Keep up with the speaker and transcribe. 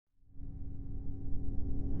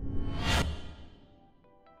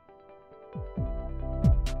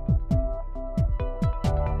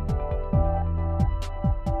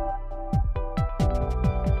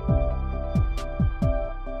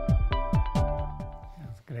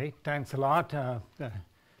Great, thanks a lot.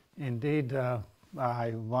 Indeed,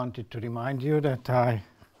 I wanted to remind you that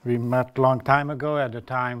we met a long time ago at a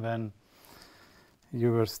time when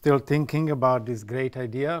you were still thinking about this great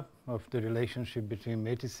idea of the relationship between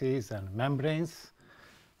matrices and membranes.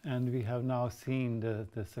 And we have now seen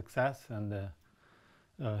the success and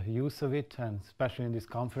the use of it, and especially in this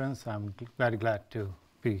conference, I'm very glad to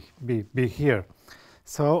be here.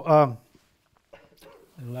 So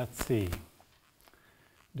let's see.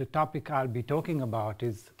 The topic I'll be talking about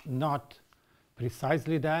is not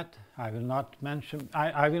precisely that. I will not mention,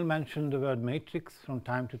 I will mention the word matrix from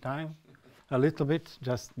time to time, a little bit,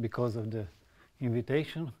 just because of the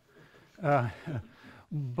invitation.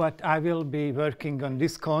 But I will be working on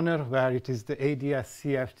this corner where it is the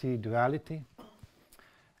ADS-CFT duality.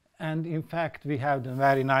 And in fact, we have a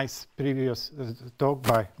very nice previous talk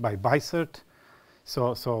by Bicert.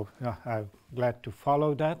 So I'm glad to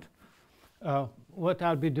follow that. What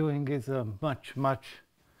I'll be doing is a much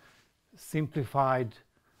simplified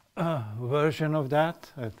version of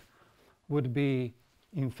that. It would be,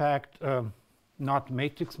 in fact, not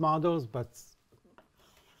matrix models, but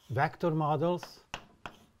vector models,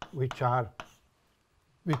 which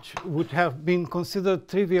would have been considered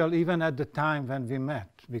trivial even at the time when we met,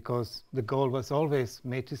 because the goal was always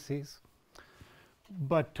matrices.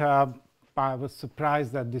 But I was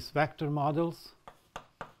surprised that these vector models,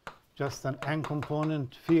 just an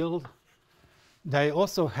n-component field, they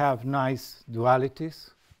also have nice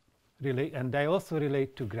dualities, and they also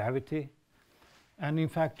relate to gravity. And in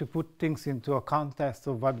fact, to put things into a context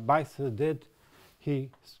of what Bicert did, he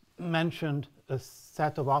mentioned a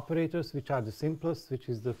set of operators which are the simplest, which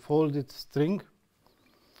is the folded string.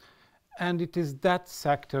 And it is that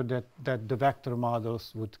sector that the vector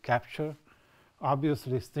models would capture.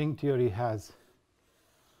 Obviously, string theory has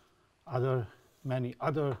many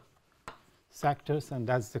other sectors, and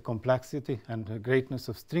that's the complexity and the greatness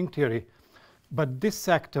of string theory. But this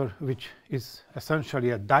sector, which is essentially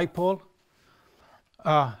a dipole,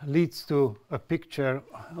 leads to a picture,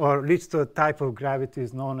 or leads to a type of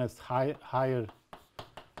gravities known as higher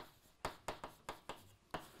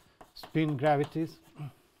spin gravities.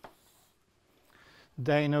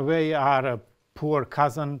 They, in a way, are a poor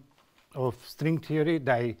cousin of string theory.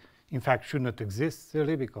 They, in fact, should not exist,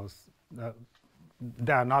 really, because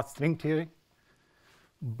they are not string theory.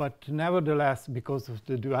 But nevertheless, because of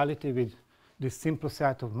the duality with this simple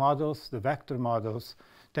set of models, the vector models,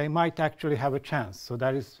 they might actually have a chance. So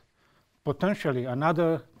there is potentially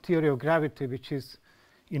another theory of gravity which is,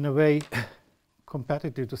 in a way,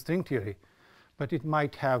 competitive to string theory, but it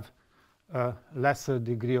might have a lesser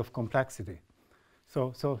degree of complexity.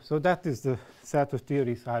 So that is the set of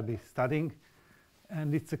theories I'll be studying.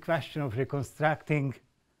 And it's a question of reconstructing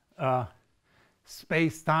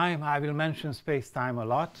space-time. I will mention space-time a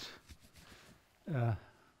lot to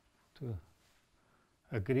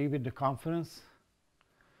agree with the conference.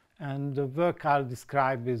 And the work I'll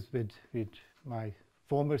describe is with my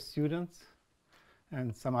former students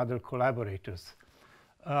and some other collaborators.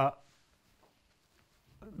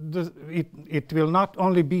 It will not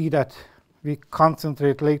only be that we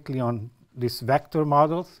concentrate lately on these vector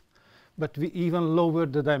models, but we even lower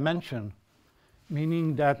the dimension,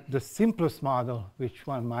 meaning that the simplest model, which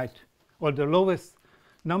one might, or the lowest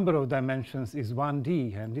number of dimensions is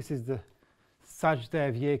 1D, and this is the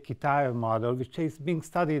Sajdev-Ye-Kitaev model, which is being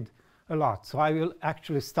studied a lot. So I will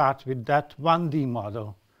actually start with that 1D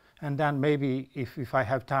model, and then maybe, if I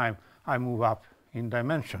have time, I move up in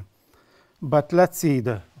dimension. But let's see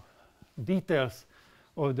the details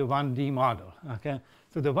of the 1D model. Okay,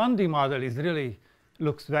 so the 1D model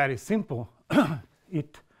looks very simple.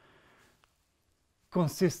 It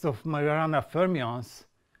consists of Majorana fermions,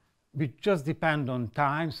 which just depend on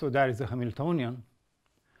time, so there is a Hamiltonian.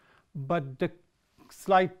 But the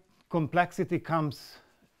slight complexity comes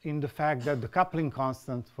in the fact that the coupling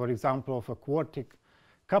constant, for example, of a quartic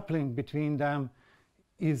coupling between them,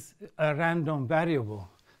 is a random variable.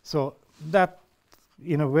 So that,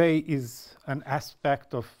 in a way, is an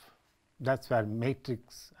aspect of, that's where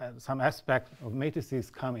matrix, some aspect of matrices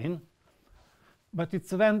come in. But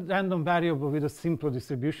it's a random variable with a simple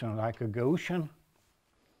distribution, like a Gaussian.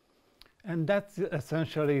 And that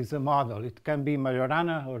essentially is a model. It can be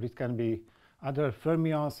Majorana, or it can be other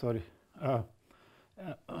fermions. Or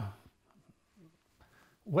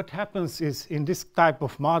what happens is, in this type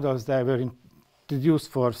of models, they were introduced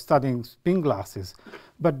for studying spin glasses.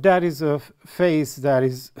 But there is a phase, there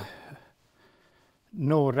is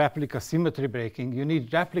no replica symmetry breaking. You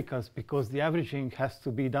need replicas because the averaging has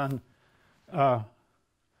to be done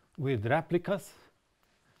with replicas.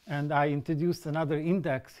 And I introduced another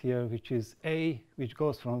index here, which is a, which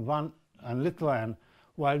goes from 1 and little n,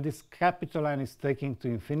 while this capital N is taken to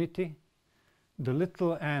infinity. The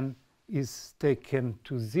little n is taken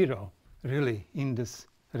to 0, really, in this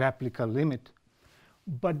replica limit.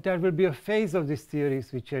 But there will be a phase of this theory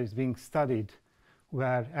which is being studied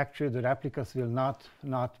where actually the replicas will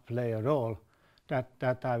not play a role.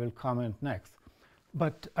 That I will comment next.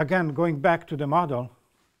 But again, going back to the model,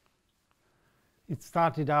 it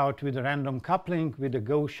started out with a random coupling with a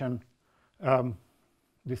Gaussian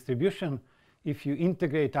distribution. If you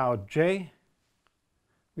integrate out j,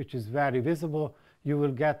 which is very visible, you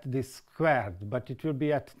will get this squared. But it will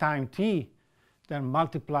be at time t, then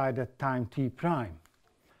multiplied at time t prime.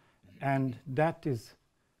 And that is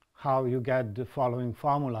how you get the following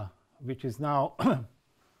formula, which is now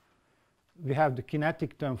we have the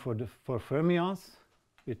kinetic term for fermions,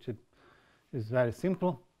 which is very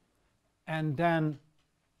simple. And then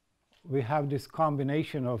we have this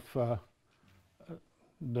combination of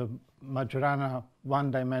the Majorana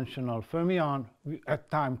one-dimensional fermion at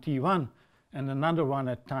time t1 and another one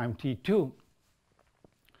at time t2.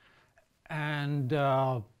 And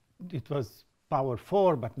it was power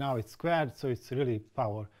 4, but now it's squared, so it's really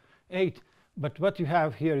power 8. But what you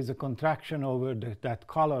have here is a contraction over that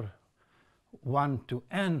color 1 to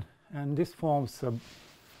n, and this forms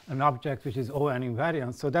an object which is ON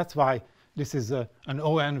invariant. So that's why this is an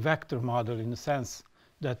ON vector model in the sense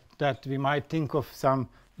that we might think of some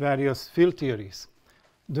various field theories.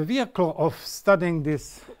 The vehicle of studying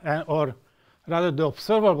this, or rather the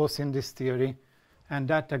observables in this theory, and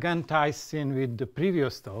that again ties in with the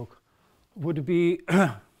previous talk, would be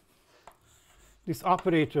these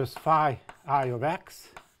operators phi I of x,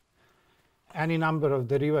 any number of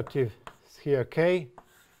derivatives here k,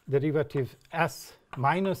 derivative s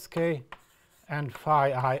minus k, and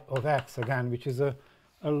phi I of x again, which is a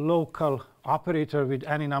local operator with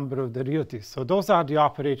any number of derivatives. So those are the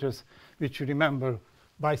operators which you remember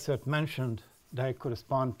Weissert mentioned. They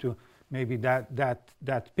correspond to maybe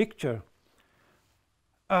that picture.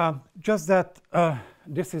 Just that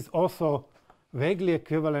this is also vaguely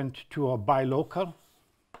equivalent to a bilocal.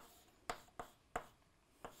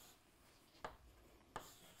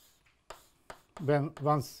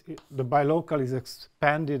 Once the bilocal is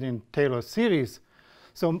expanded in Taylor series,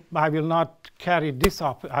 so I will not carry this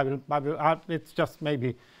up. It's just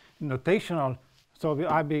maybe notational. So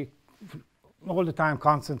I'll be all the time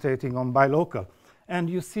concentrating on bilocal. And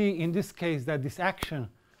you see in this case that this action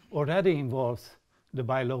already involves the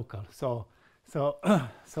bilocal. So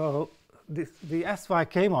the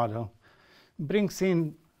SYK model brings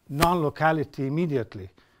in non-locality immediately,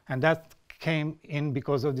 and that came in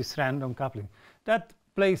because of this random coupling. That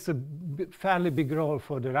plays a fairly big role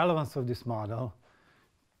for the relevance of this model.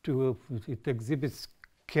 It exhibits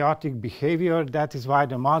chaotic behavior. That is why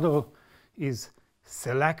the model is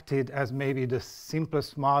selected as maybe the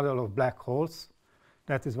simplest model of black holes.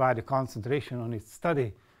 That is why the concentration on its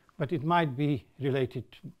study. But it might be related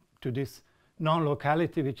to this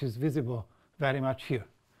non-locality, which is visible very much here.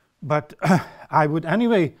 But I would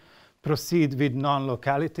anyway proceed with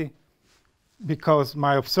non-locality, because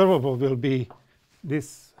my observable will be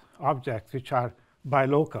these objects, which are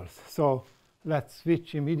bilocals. So let's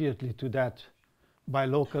switch immediately to that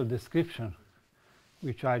bilocal description,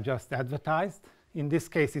 which I just advertised. In this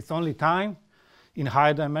case, it's only time. In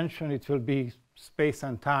higher dimension, it will be space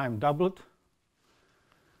and time doubled.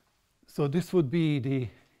 So this would be the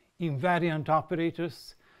invariant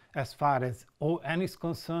operators as far as ON is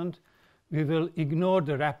concerned. We will ignore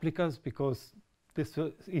the replicas because this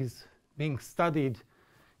is being studied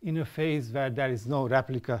in a phase where there is no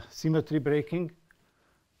replica symmetry breaking.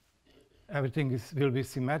 Everything will be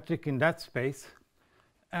symmetric in that space.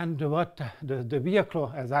 And what the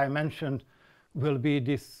vehicle, as I mentioned, will be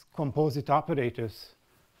these composite operators,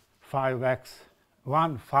 phi of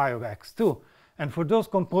x1, phi of x2. And for those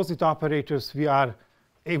composite operators, we are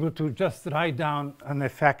able to just write down an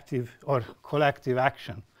effective or collective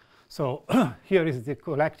action. So here is the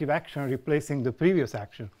collective action replacing the previous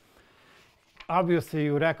action. Obviously,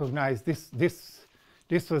 you recognize this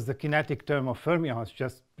was the kinetic term of fermions,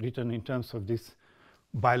 just written in terms of this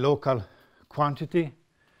bilocal quantity.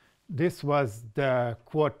 This was the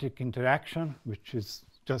quartic interaction, which is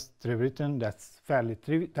just rewritten. That's fairly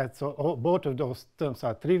trivial. Both of those terms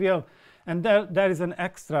are trivial. And there is an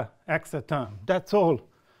extra term. That's all.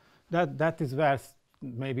 That is where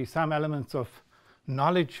maybe some elements of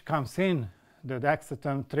knowledge comes in. The extra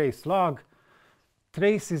term trace log.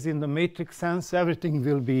 Trace is in the matrix sense. Everything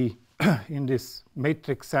will be in this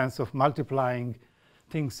matrix sense of multiplying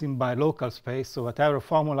things in bilocal space. So whatever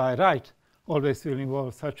formula I write, always will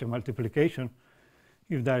involve such a multiplication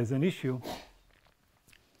if there is an issue.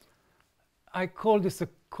 I call this a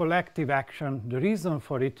collective action. The reason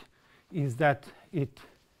for it is that it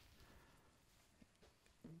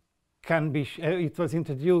can be, it was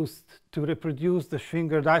introduced to reproduce the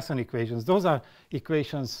Schwinger-Dyson equations. Those are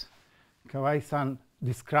equations Kawai-san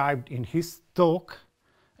described in his talk.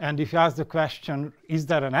 And if you ask the question, is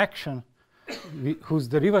there an action whose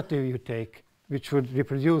derivative you take, which would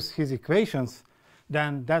reproduce his equations,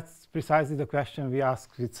 then that's precisely the question we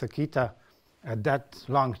asked with Sakita at that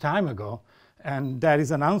long time ago. And there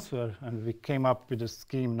is an answer, and we came up with a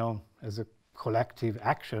scheme known as a collective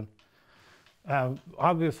action.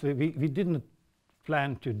 Obviously, we didn't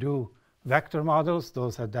plan to do vector models.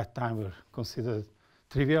 Those at that time were considered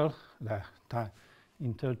trivial.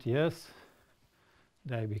 In 30 years,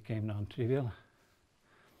 they became non-trivial.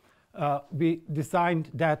 We designed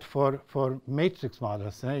that for matrix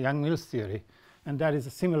models, Yang-Mills theory. And that is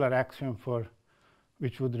a similar action for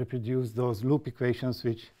which would reproduce those loop equations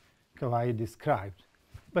which Kawai described.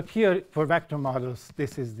 But here, for vector models,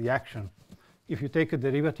 this is the action. If you take a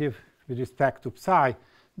derivative with respect to psi,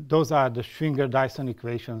 those are the Schwinger-Dyson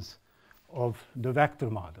equations of the vector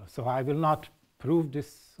model. So I will not prove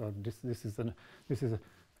this, or this is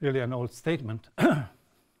really an old statement.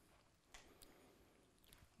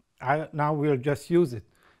 Now we'll just use it.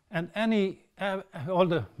 And all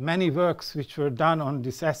the many works which were done on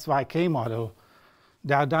this SYK model,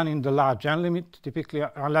 they are done in the large N limit, typically,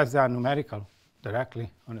 unless they are numerical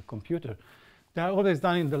directly on a computer. They are always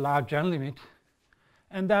done in the large N limit.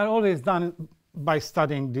 And they are always done by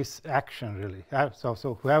studying this action, really.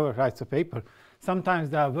 So whoever writes a paper, sometimes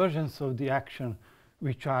there are versions of the action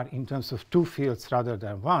which are in terms of two fields rather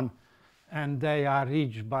than one. And they are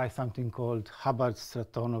reached by something called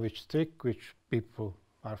Hubbard-Stratonovich trick, which people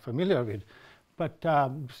are familiar with. But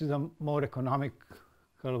this is a more economical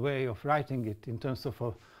way of writing it in terms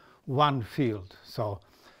of one field. So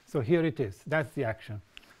here it is. That's the action.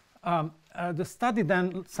 The study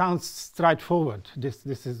then sounds straightforward. This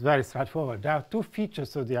is very straightforward. There are two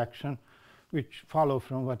features of the action which follow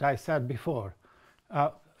from what I said before.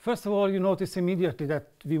 First of all, you notice immediately that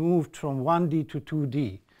we moved from 1D to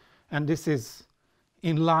 2D. And this is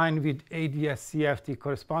in line with ADS-CFT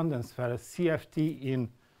correspondence, whereas CFT in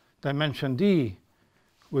dimension D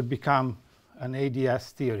would become an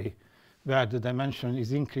ADS theory where the dimension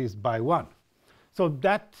is increased by 1. So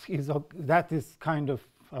that is kind of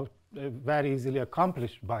very easily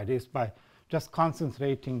accomplished by this, by just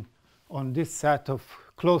concentrating on this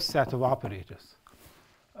closed set of operators.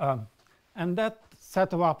 And that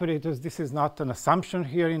set of operators, this is not an assumption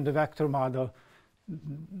here in the vector model.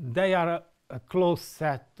 They are a closed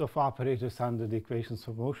set of operators under the equations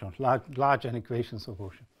of motion, large N equations of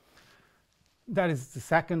motion. That is the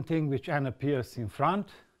second thing which N appears in front.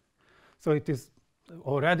 So it is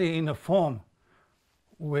already in a form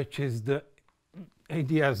which is the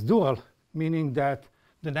ADS dual, meaning that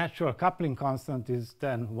the natural coupling constant is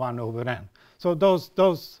then 1 over N. So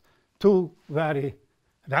those two very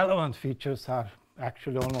relevant features are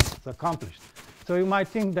actually almost accomplished. So you might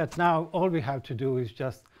think that now all we have to do is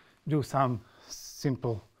just do some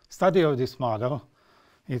simple study of this model.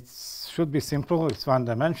 It should be simple. It's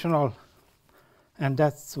one-dimensional. And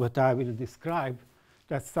that's what I will describe.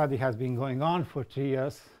 That study has been going on for 3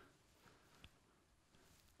 years.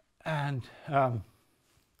 And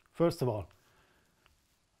first of all,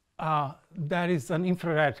 there is an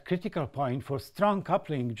infrared critical point for strong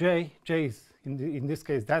coupling. J is, in this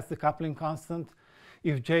case, that's the coupling constant.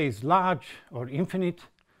 If J is large or infinite,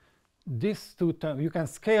 these two terms, you can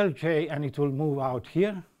scale J and it will move out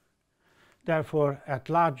here. Therefore, at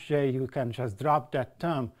large J, you can just drop that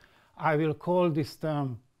term. I will call this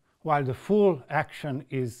term, while the full action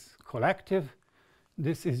is collective,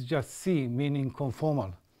 this is just C, meaning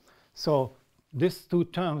conformal. So these two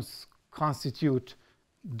terms constitute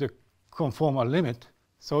the conformal limit.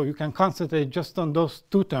 So you can concentrate just on those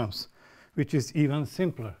two terms, which is even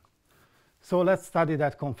simpler. So let's study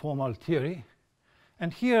that conformal theory.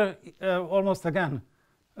 And here, almost again,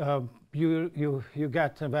 you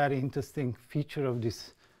get a very interesting feature of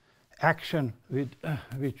this action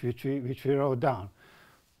which we wrote down.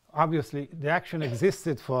 Obviously, the action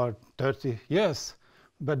existed for 30 years,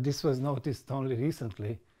 but this was noticed only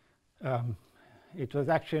recently. It was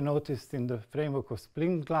actually noticed in the framework of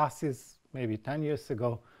spling glasses maybe 10 years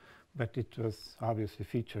ago, but it was obviously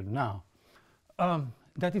featured now.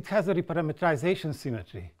 That it has a reparameterization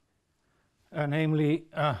symmetry. Namely,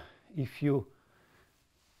 if you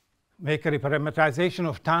make a reparameterization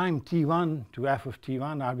of time t1 to f of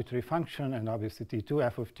t1, arbitrary function, and obviously t2,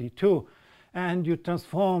 f of t2, and you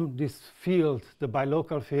transform this field, the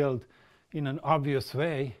bilocal field, in an obvious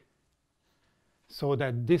way so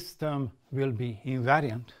that this term will be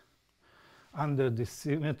invariant under this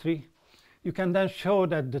symmetry. You can then show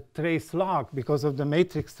that the trace log, because of the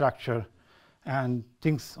matrix structure, and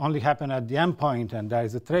things only happen at the endpoint, and there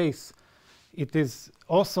is a trace, it is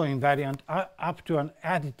also invariant up to an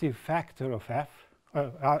additive factor of f,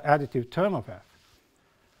 additive term of f.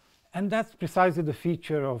 And that's precisely the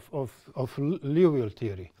feature of Liouville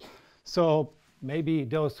theory. So maybe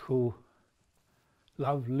those who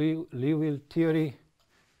love Liouville theory,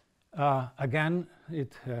 again,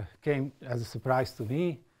 it came as a surprise to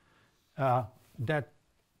me that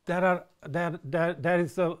there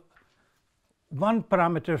is a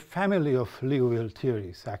one-parameter family of Liouville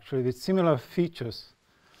theories, actually, with similar features.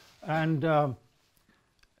 And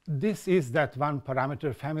this is that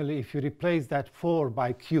one-parameter family if you replace that 4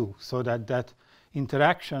 by q, so that that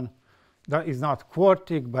interaction that is not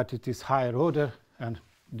quartic, but it is higher order, and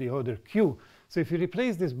the order q. So if you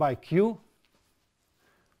replace this by q,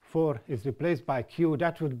 4 is replaced by q,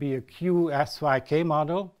 that would be a QSYK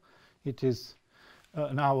model. It is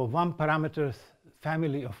now a one-parameter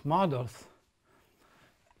family of models.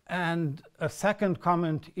 And a second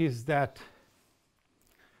comment is that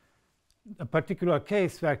a particular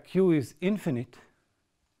case where q is infinite,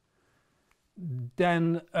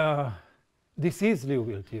 then this is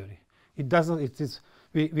Liouville theory. It doesn't, it is,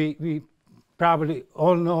 we probably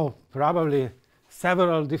all know probably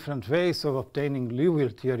several different ways of obtaining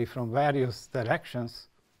Liouville theory from various directions,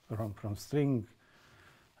 from string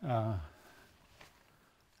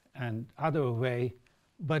and other way.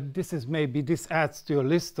 But this is maybe, this adds to a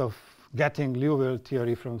list of getting Liouville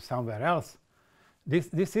theory from somewhere else.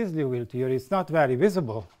 This is Liouville theory. It's not very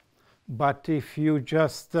visible, but if you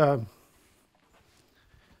just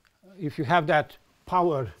if you have that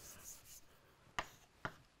power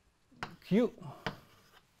q,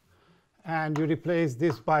 and you replace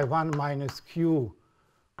this by 1 minus q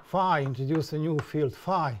phi, introduce a new field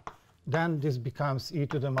phi, then this becomes e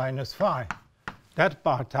to the minus phi. That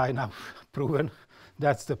part I now proven.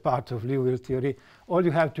 That's the part of Liouville theory. All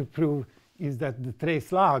you have to prove is that the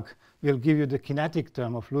trace log will give you the kinetic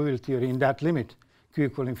term of Liouville theory in that limit, q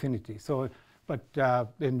equal infinity. So, but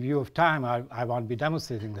in view of time, I won't be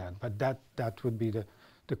demonstrating that. But that would be the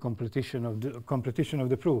completion of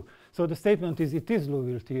the proof. So the statement is it is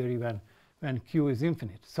Liouville theory when q is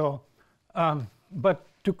infinite. So, but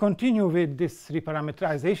to continue with this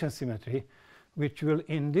reparameterization symmetry, which will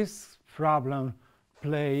in this problem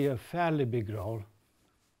play a fairly big role,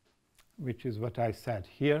 which is what I said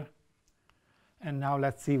here. And now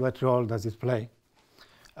let's see what role does it play.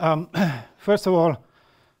 First of all,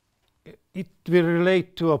 it will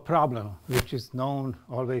relate to a problem which is known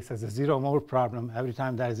always as a zero-mode problem every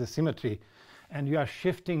time there is a symmetry. And you are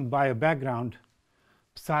shifting by a background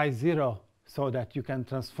psi 0 so that you can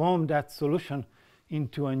transform that solution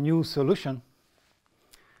into a new solution.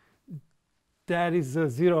 There is a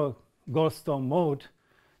zero Goldstone mode.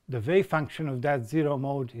 The wave function of that zero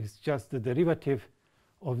mode is just the derivative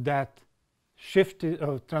of that shifted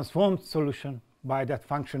transformed solution by that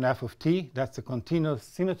function f of t. That's a continuous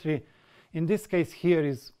symmetry. In this case,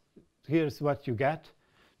 here's what you get.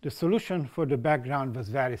 The solution for the background was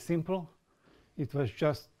very simple. It was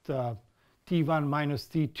just t1 minus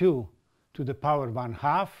t2 to the power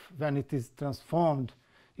 1/2. When it is transformed,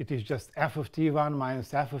 it is just f of t1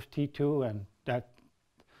 minus f of t2, and that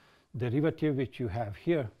derivative which you have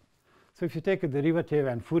here. So if you take a derivative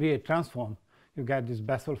and Fourier transform, you get this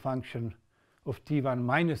Bessel function of t1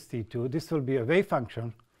 minus t2. This will be a wave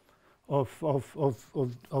function of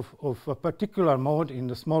a particular mode in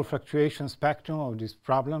the small fluctuation spectrum of this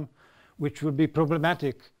problem, which will be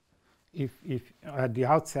problematic if at the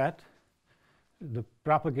outset the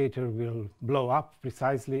propagator will blow up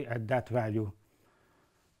precisely at that value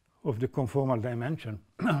of the conformal dimension.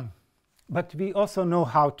 But we also know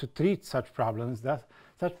how to treat such problems.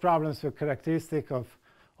 Such problems were characteristic of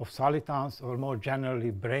solitons, or more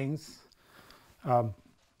generally brains.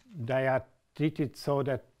 They are treated so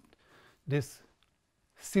that this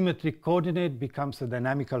symmetric coordinate becomes a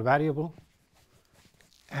dynamical variable.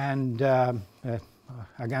 And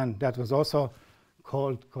again, that was also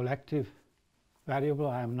called collective variable.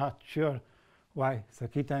 I am not sure why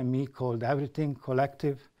Sakita and me called everything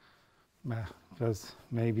collective. It was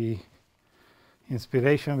maybe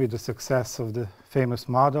inspiration with the success of the famous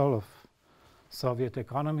model of Soviet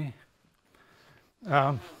economy.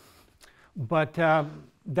 But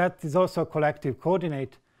that is also a collective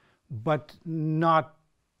coordinate, but not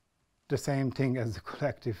the same thing as the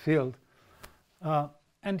collective field.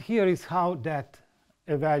 And here is how that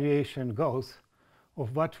evaluation goes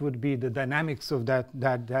of what would be the dynamics of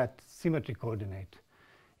that symmetry coordinate,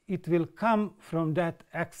 it will come from that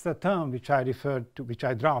extra term which I referred to, which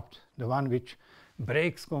I dropped, the one which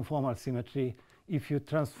breaks conformal symmetry. If you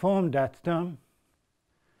transform that term,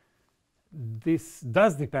 this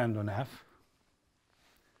does depend on f.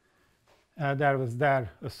 There was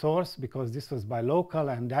a source because this was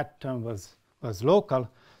bilocal and that term was local.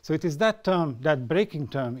 So it is that term, that breaking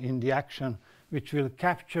term in the action, which will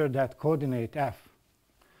capture that coordinate f.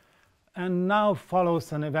 And now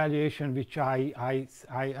follows an evaluation which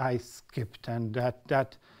I skipped, and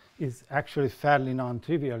that is actually fairly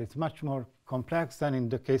non-trivial. It's much more complex than in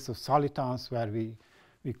the case of solitons, where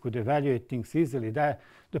we could evaluate things easily.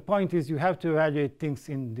 The point is you have to evaluate things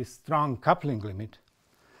in this strong coupling limit.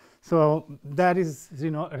 So there is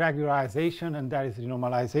regularization and there is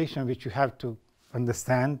renormalization, which you have to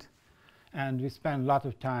understand. And we spent a lot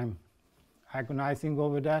of time agonizing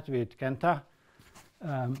over that with Kenta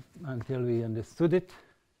until we understood it.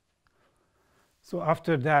 So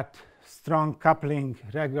after that strong coupling,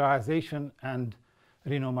 regularization, and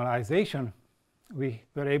renormalization, we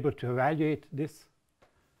were able to evaluate this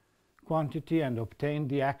quantity and obtain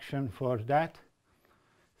the action for that.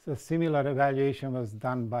 So similar evaluation was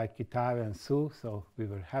done by Kitaev and Su, so we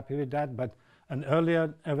were happy with that. But an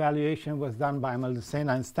earlier evaluation was done by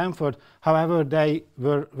Maldacena and Stanford. However, they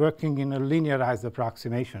were working in a linearized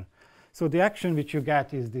approximation. So the action which you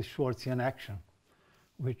get is this Schwarzian action,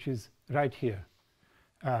 which is right here.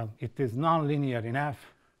 It is nonlinear in F,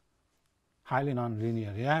 highly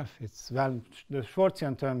nonlinear in F. The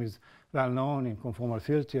Schwarzian term is well known in conformal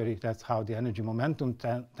field theory. That's how the energy momentum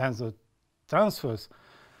tensor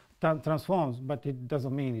transforms, but it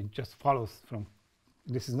doesn't mean it just follows from.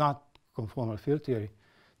 This is not conformal field theory.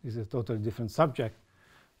 This is a totally different subject.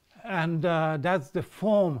 And that's the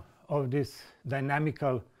form of this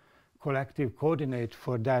dynamical collective coordinate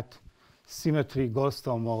for that symmetry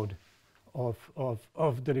Goldstone mode of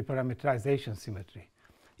the reparameterization symmetry.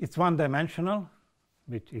 It's one-dimensional,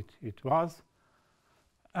 which it was.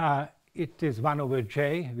 It is 1 over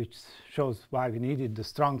j, which shows why we needed the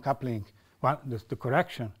strong coupling, the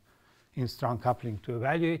correction in strong coupling to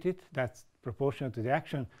evaluate it. That's proportional to the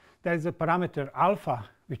action. There is a parameter alpha,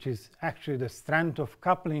 which is actually the strength of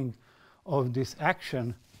coupling of this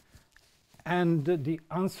action. And the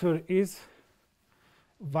answer is,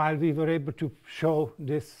 while we were able to show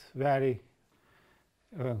this very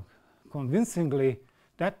convincingly,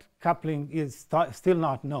 that coupling is still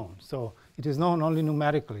not known. So it is known only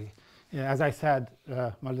numerically. As I said,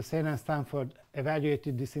 Maldacena and Stanford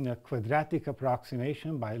evaluated this in a quadratic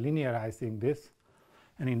approximation by linearizing this.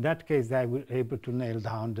 And in that case, they were able to nail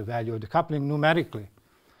down the value of the coupling numerically.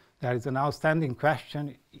 There is an outstanding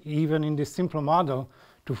question, even in this simple model,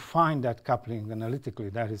 to find that coupling analytically.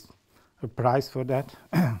 There is a prize for that.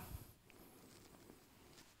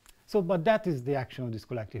 So, but that is the action of this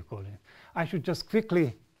collective coordinate. I should just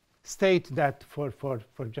quickly state that for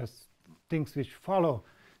just things which follow,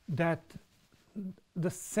 that the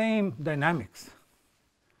same dynamics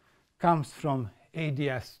comes from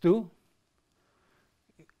ADS2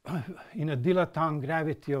 in a dilaton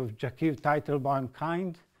gravity of Jakiv-Teitelbaum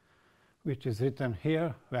kind, which is written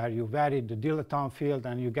here, where you vary the dilaton field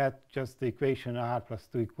and you get just the equation r plus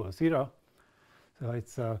 2 equals 0. So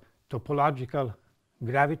it's a topological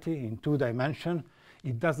gravity in 2 dimensions.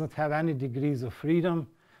 It doesn't have any degrees of freedom,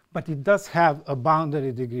 but it does have a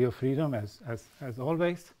boundary degree of freedom, as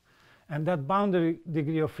always. And that boundary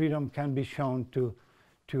degree of freedom can be shown to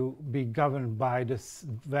be governed by this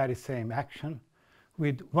very same action,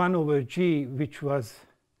 with 1 over g, which was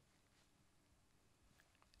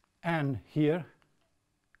n here,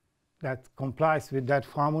 that complies with that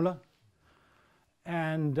formula,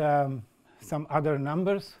 and some other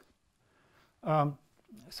numbers.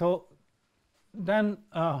 So then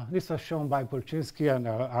this was shown by Polchinski and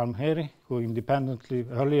Almheri, who independently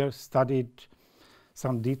earlier studied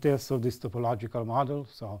some details of this topological model.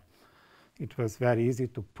 So it was very easy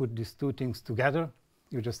to put these two things together.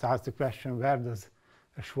 You just ask the question, where does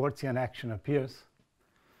a Schwarzian action appears?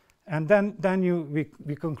 And then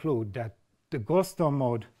we conclude that the Goldstone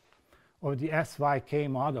mode of the SYK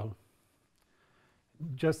model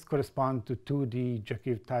just correspond to 2D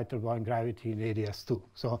Jakiv-Teitelbaum gravity in ADS2.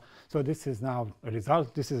 So this is now a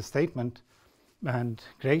result. This is a statement, and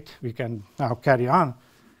great. We can now carry on.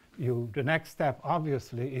 The next step,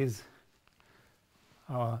 obviously, is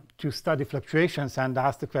to study fluctuations and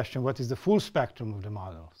ask the question, what is the full spectrum of the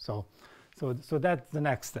model? So that's the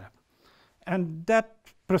next step. And that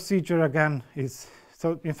procedure, again, is,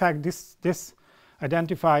 so in fact, this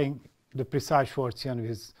identifying the precise Schwarzian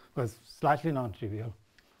was slightly non-trivial.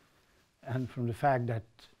 And from the fact that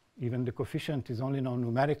even the coefficient is only known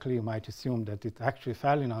numerically, you might assume that it's actually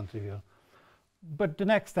fairly non-trivial. But the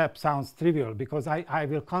next step sounds trivial, because I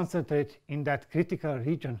will concentrate in that critical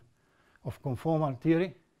region of conformal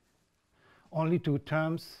theory. Only two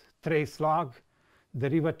terms, trace log.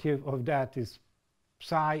 Derivative of that is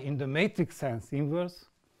psi in the matrix sense, inverse.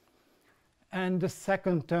 And the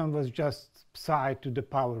second term was just psi to the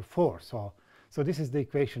power 4. So this is the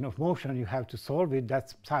equation of motion. You have to solve it.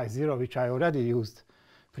 That's psi 0, which I already used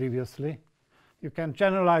previously. You can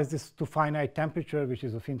generalize this to finite temperature, which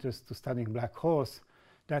is of interest to studying black holes.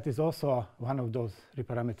 That is also one of those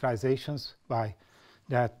reparameterizations by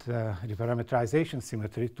that reparameterization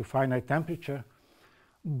symmetry to finite temperature.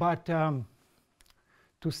 But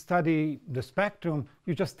to study the spectrum,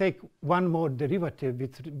 you just take one more derivative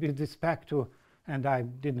with respect to, and I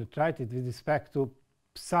didn't write it, with respect to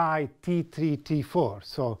psi T3, T4.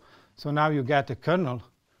 So now you get a kernel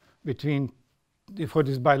between, for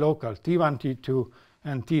this bilocal, T1, T2,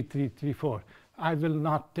 and T3, T4. I will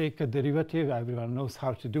not take a derivative. Everyone knows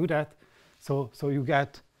how to do that. So you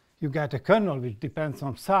get a kernel which depends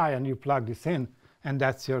on psi, and you plug this in, and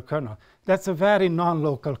that's your kernel. That's a very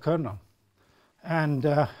non-local kernel. And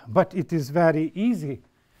but it is very easy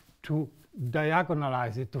to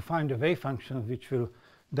diagonalize it, to find a wave function which will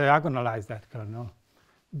diagonalize that kernel.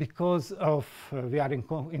 Because of we are in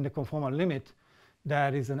the conformal limit,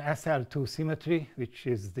 there is an SL2 symmetry, which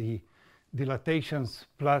is the dilatations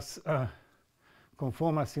plus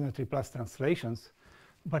conformal symmetry plus translations.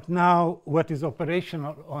 But now what is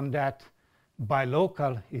operational on that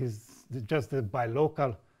bilocal is just the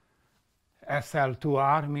bilocal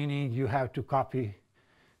SL2R, meaning you have to copy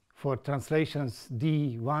for translations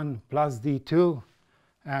D1 plus D2,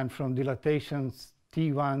 and from dilatations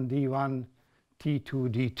T1, D1, T2,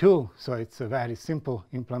 D2. So it's a very simple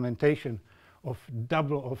implementation of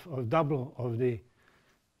double of the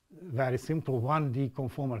very simple 1D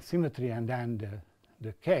conformal symmetry and then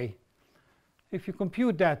the K. If you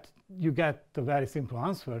compute that, you get a very simple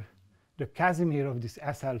answer. The Casimir of this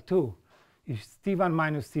SL2 is T1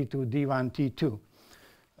 minus T2, D1, T2.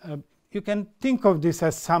 You can think of this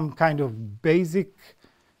as some kind of basic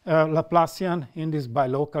Laplacian in this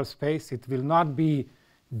bilocal space. It will not be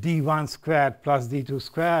D1 squared plus D2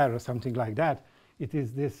 squared or something like that. It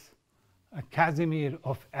is this Casimir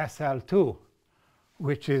of SL2,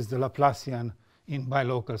 which is the Laplacian in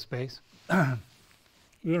bilocal space.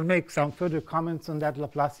 We'll make some further comments on that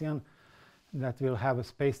Laplacian that will have a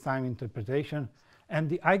space-time interpretation. And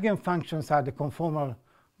the eigenfunctions are the conformal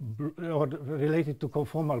or related to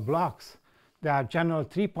conformal blocks. They are general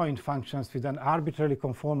 3-point functions with an arbitrarily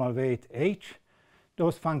conformal weight h.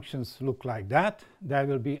 Those functions look like that. There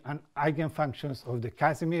will be an eigenfunctions of the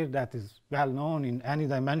Casimir that is well known in any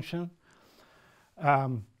dimension.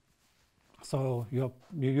 So you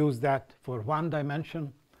use that for one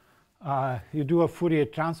dimension. You do a Fourier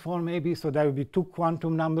transform maybe, so there will be two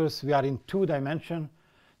quantum numbers. We are in 2 dimensions.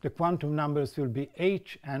 The quantum numbers will be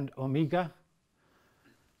h and omega.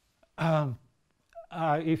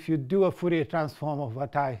 If you do a Fourier transform of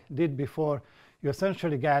what I did before, you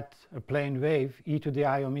essentially get a plane wave, e to the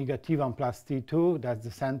I omega T1 plus T2. That's the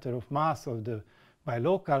center of mass of the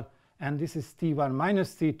bilocal. And this is T1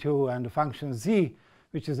 minus T2 and the function z,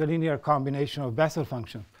 which is a linear combination of Bessel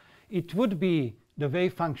functions. It would be the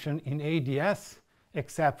wave function in ADS,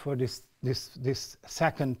 except for this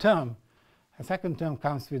second term. A second term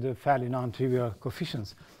comes with a fairly non-trivial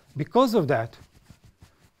coefficients. Because of that,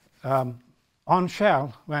 on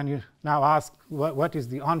shell, when you now ask what is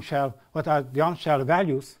the on shell, what are the on shell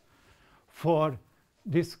values for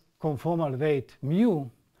this conformal weight mu,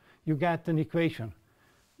 you get an equation.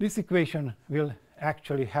 This equation will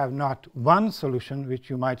actually have not one solution, which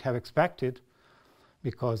you might have expected,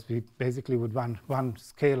 because we basically would want one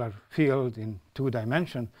scalar field in 2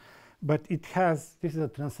 dimensions. But it has, this is a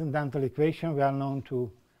transcendental equation well known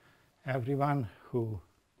to everyone who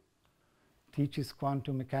teaches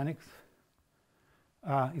quantum mechanics.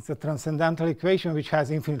 It's a transcendental equation which has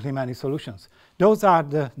infinitely many solutions. Those are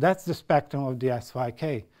that's the spectrum of the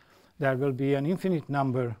SYK. There will be an infinite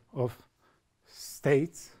number of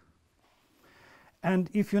states. And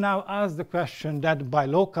if you now ask the question that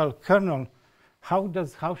bilocal kernel,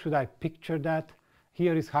 how should I picture that?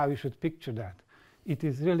 Here is how you should picture that. It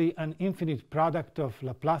is really an infinite product of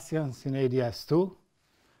Laplacians in ADS2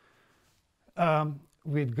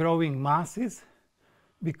 with growing masses,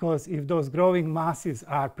 because if those growing masses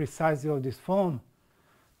are precisely of this form,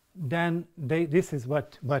 then this is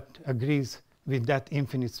what agrees with that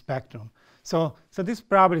infinite spectrum. So this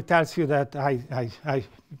probably tells you that I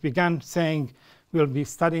began saying we'll be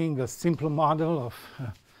studying a simple model of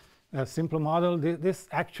a simple model. This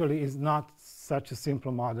actually is not such a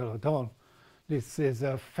simple model at all. This is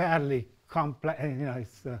a fairly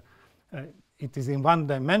complex, it is in one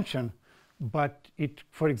dimension, but it,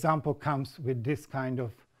 for example, comes with this kind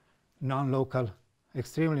of non-local,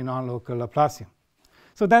 extremely non-local Laplacian.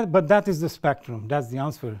 So but that is the spectrum. That's the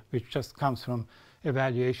answer, which just comes from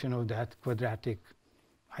evaluation of that quadratic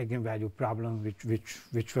eigenvalue problem,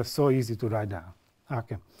 which was so easy to write down.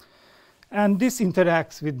 Okay. And this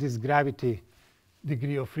interacts with this gravity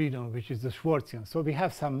degree of freedom, which is the Schwarzian. So we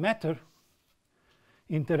have some matter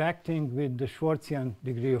interacting with the Schwarzian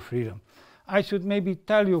degree of freedom. I should maybe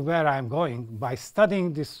tell you where I'm going. By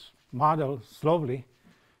studying this model slowly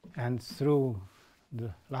and through the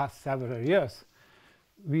last several years,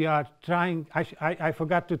 we are trying, I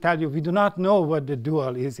forgot to tell you, we do not know what the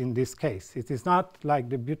dual is in this case. It is not like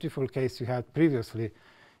the beautiful case you had previously,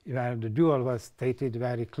 where the dual was stated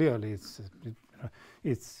very clearly.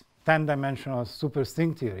 It's 10-dimensional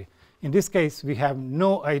superstring theory. In this case, we have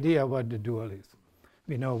no idea what the dual is.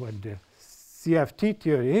 We know what the CFT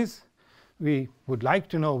theory is. We would like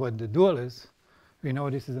to know what the dual is. We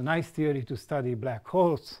know this is a nice theory to study black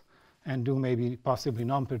holes and do maybe possibly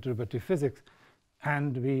non-perturbative physics.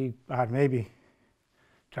 And we are maybe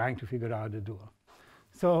trying to figure out the dual.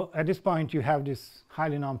 So at this point, you have this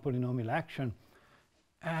highly non-polynomial action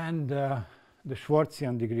and the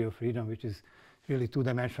Schwarzian degree of freedom, which is really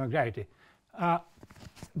two-dimensional gravity.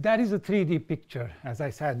 That is a 3D picture. As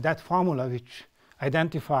I said, that formula which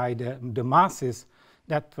identified the masses,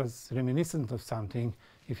 that was reminiscent of something.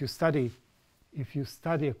 If you study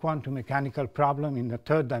a quantum mechanical problem in the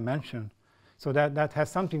third dimension, so that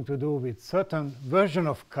has something to do with certain version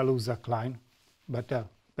of Kaluza-Klein, but a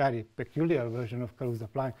very peculiar version of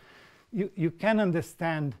Kaluza-Klein. You can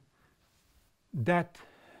understand that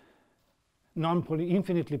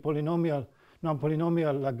infinitely polynomial,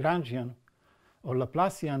 non-polynomial Lagrangian or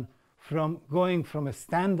Laplacian from going from a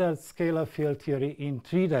standard scalar field theory in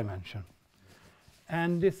 3 dimensions.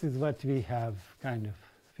 And this is what we have kind of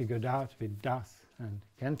figured out with Das and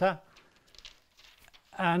Kenta.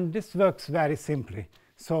 And this works very simply.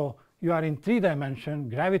 So you are in 3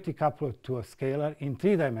 dimensions, gravity coupled to a scalar in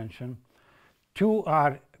 3 dimensions. 2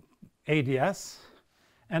 are ADS.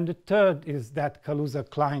 And the third is that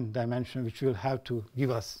Kaluza-Klein dimension, which will have to give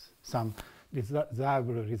us some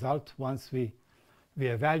desirable result once we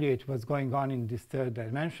evaluate what's going on in this third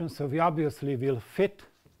dimension. So we obviously will fit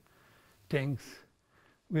things.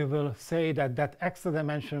 We will say that that extra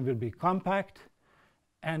dimension will be compact.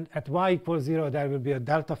 And at y equals 0, there will be a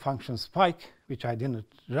delta function spike, which I didn't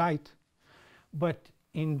write. But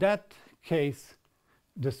in that case,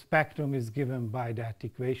 the spectrum is given by that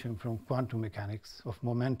equation from quantum mechanics of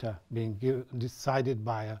momenta being decided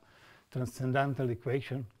by a transcendental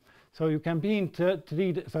equation. So you can be in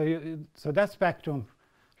 3D. So that spectrum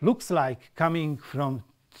looks like coming from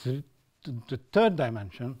the third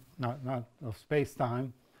dimension, not of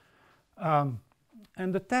space-time.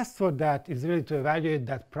 And the test for that is really to evaluate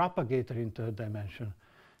that propagator in third dimension.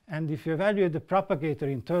 And if you evaluate the propagator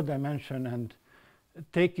in third dimension and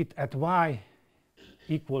take it at y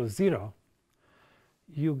equals 0,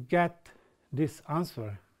 you get this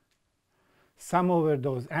answer. Sum over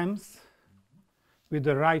those m's with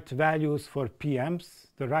the right values for pm's,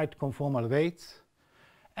 the right conformal weights,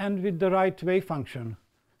 and with the right wave function,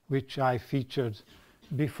 which I featured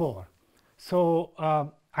before. So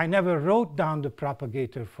I never wrote down the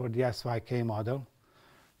propagator for the SYK model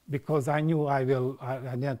because I knew I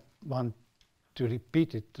didn't want to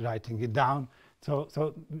repeat it, writing it down.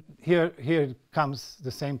 So here comes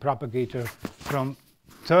the same propagator from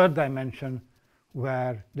third dimension,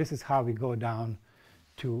 where this is how we go down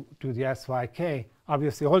to the SYK.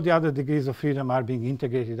 Obviously, all the other degrees of freedom are being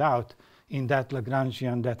integrated out in that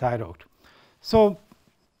Lagrangian that I wrote. So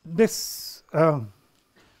this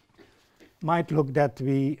might look that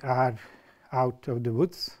we are out of the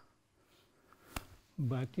woods.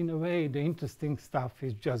 But in a way, the interesting stuff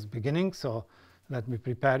is just beginning. So let me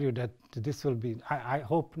prepare you that this will be, I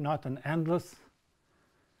hope, not an endless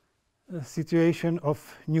situation of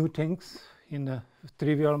new things in a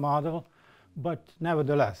trivial model. But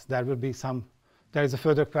nevertheless, there is a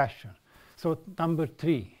further question. So number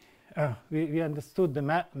 3, we understood the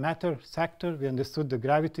matter sector. We understood the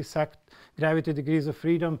gravity degrees of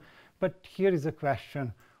freedom. But here is a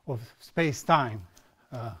question of space-time.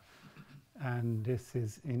 And this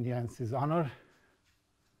is, in the end, is honor.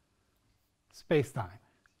 Space-time.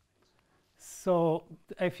 So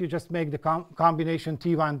if you just make the combination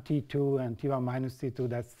T1, T2, and T1 minus T2,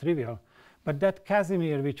 that's trivial. But that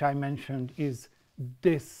Casimir, which I mentioned, is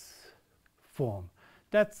this form.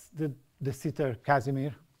 That's the Sitter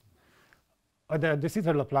Casimir. de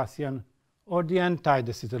Sitter Laplacian or the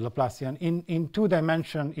anti-de Sitter Laplacian. In 2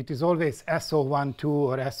 dimension, it is always SO12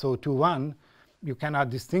 or SO21. You cannot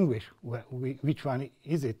distinguish which one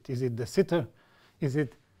is it. Is it de Sitter? Is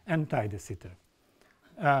it anti-de Sitter?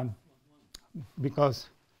 Because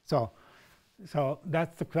so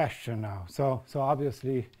that's the question now. So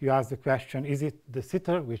obviously you ask the question: is it de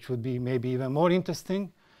Sitter, which would be maybe even more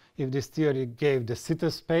interesting if this theory gave de Sitter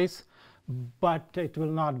space, but it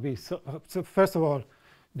will not be. So first of all,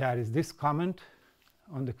 there is this comment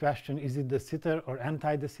on the question: is it de Sitter or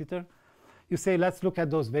anti-de Sitter? You say, let's look at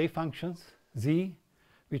those wave functions z,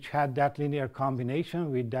 which had that linear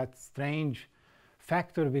combination with that strange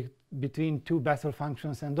factor between 2 Bessel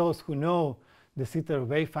functions. And those who know the Sitter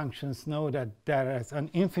wave functions know that there is an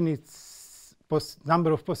infinite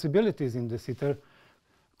number of possibilities in the Sitter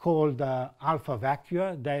called alpha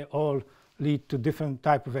vacua. They all lead to different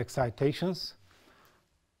type of excitations.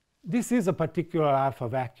 This is a particular alpha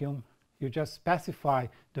vacuum. You just specify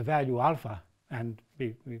the value alpha, and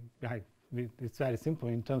it's very simple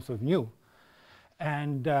in terms of nu.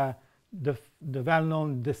 And the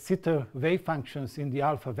well-known de Sitter wave functions in the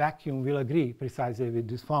alpha vacuum will agree precisely with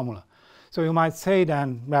this formula. So you might say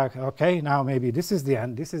then, okay, now maybe this is the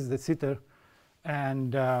end. This is the Sitter,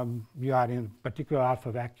 and you are in a particular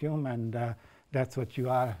alpha vacuum, and that's what you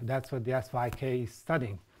are. That's what the SYK is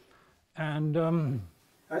studying. And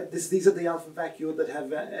these are the alpha vacua that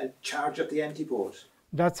have a charge at the antiport.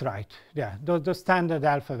 That's right. Yeah, the standard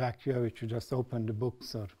alpha vacua, which you just open the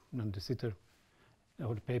books or the Sitter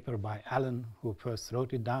or the paper by Allen, who first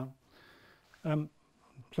wrote it down.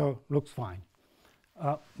 So looks fine.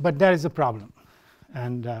 But there is a problem,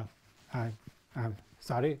 and I'm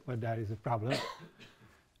sorry, but there is a problem.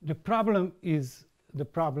 The problem is the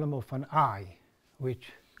problem of an I,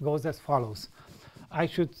 which goes as follows. I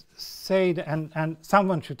should say, and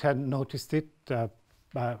someone should have noticed it,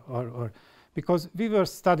 because we were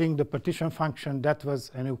studying the partition function. That was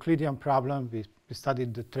an Euclidean problem. We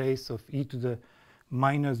studied the trace of e to the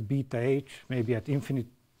minus beta h, maybe at infinite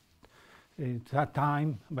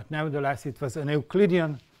time, but nevertheless it was an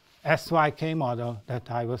Euclidean SYK model that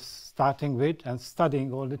I was starting with and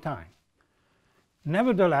studying all the time.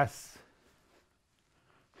 Nevertheless,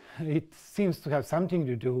 it seems to have something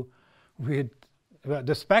to do with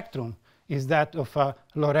the spectrum is that of a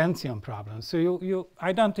Lorentzian problem. So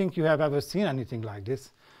I don't think you have ever seen anything like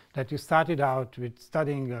this, that you started out with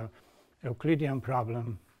studying a Euclidean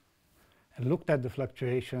problem and looked at the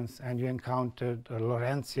fluctuations, and you encountered a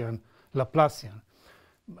Lorentzian Laplacian.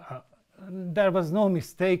 There was no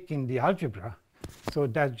mistake in the algebra, so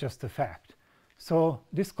that's just a fact. So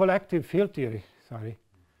this collective field theory,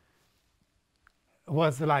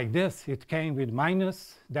 was like this. It came with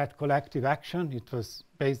minus that collective action. It was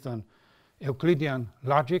based on Euclidean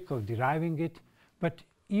logic of deriving it. But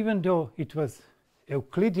even though it was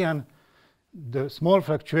Euclidean, the small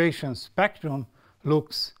fluctuation spectrum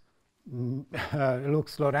looks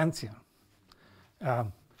Lorentzian.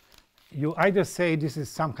 You either say this is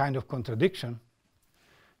some kind of contradiction.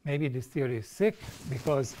 Maybe this theory is sick,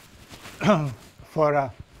 because for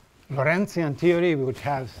a Lorentzian theory we would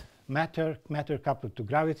have matter coupled to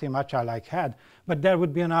gravity, much I like had, but there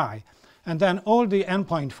would be an I. And then all the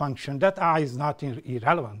endpoint function, that I is not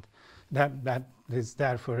irrelevant. That is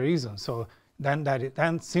there for a reason. So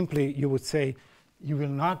then simply you would say you will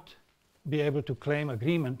not be able to claim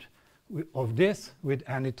agreement of this with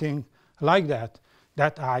anything like that.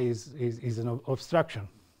 That I is an obstruction.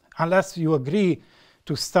 Unless you agree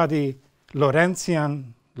to study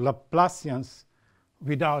Lorentzian Laplacians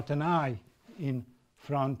without an I in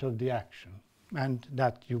front of the action, and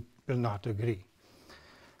that you will not agree.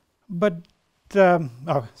 But so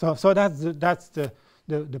that's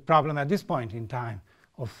the problem at this point in time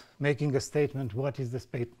of making a statement. What is the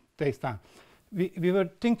space-time? We were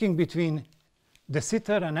thinking between de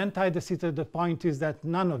Sitter and anti-de Sitter. The point is that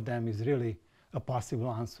none of them is really a possible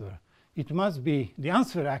answer. It must be the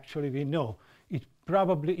answer. Actually, we know it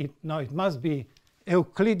must be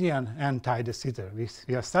Euclidean anti-de Sitter.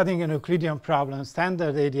 We are studying an Euclidean problem.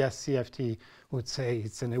 Standard ADS CFT would say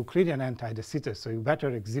it's an Euclidean anti-de Sitter, so you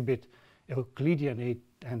better exhibit Euclidean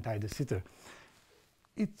anti-de Sitter.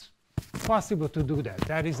 It's possible to do that.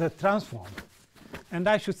 That is a transform. And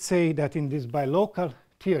I should say that in this bilocal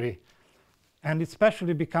theory, and it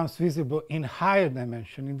especially becomes visible in higher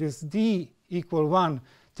dimension, in this d equal 1,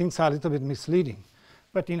 things are a little bit misleading.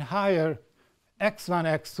 But in higher, x1,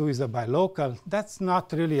 x2 is a bilocal. That's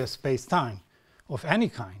not really a space-time of any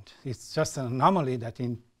kind. It's just an anomaly that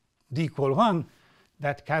in d equal 1,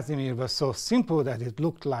 that Casimir was so simple that it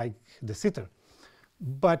looked like de Sitter.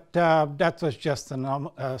 But that was just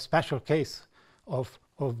a special case of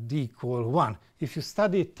d equal 1. If you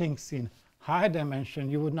study things in higher dimension,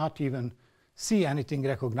 you would not even see anything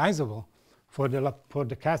recognizable for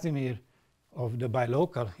the Casimir of the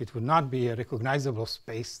bilocal. It would not be a recognizable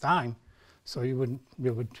space-time. So you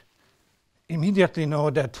would immediately know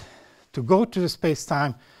that to go to the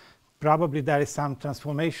space-time, probably there is some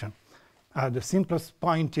transformation. The simplest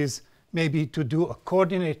point is maybe to do a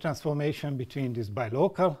coordinate transformation between this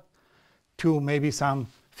bilocal to maybe some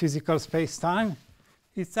physical space-time.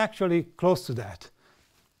 It's actually close to that,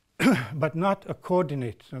 but not a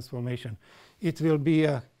coordinate transformation. It will be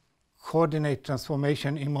a coordinate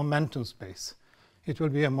transformation in momentum space. It will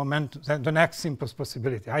be a momentum, the next simplest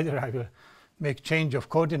possibility. Either I will make change of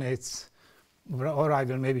coordinates, or I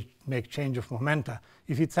will maybe make change of momenta.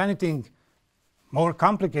 If it's anything more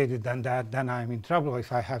complicated than that, then I'm in trouble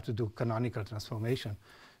if I have to do canonical transformation,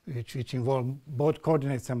 which involve both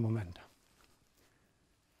coordinates and momenta.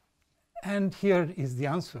 And here is the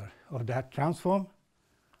answer of that transform.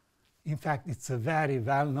 In fact, it's a very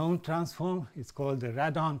well-known transform. It's called the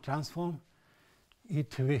Radon transform.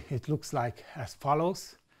 It looks like as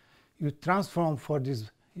follows. You transform for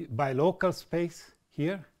this bilocal space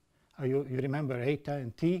here. You remember eta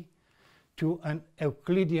and t, to an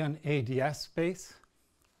Euclidean ADS space.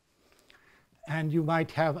 And you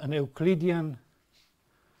might have an Euclidean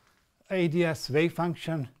ADS wave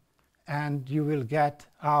function, and you will get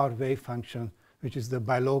our wave function, which is the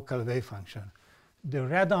bilocal wave function. The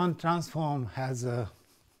Radon transform has a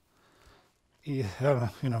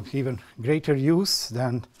even greater use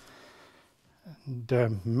than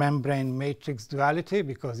the membrane matrix duality,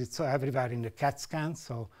 because it's so everywhere in the CAT scan.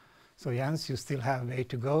 So Jens, you still have a way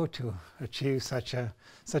to go to achieve such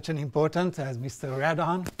an importance as Mr.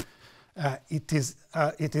 Radon. It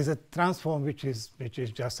is a transform which is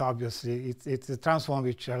just obviously it's a transform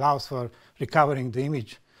which allows for recovering the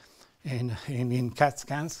image in CAT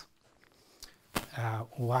scans.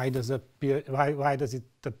 Why does it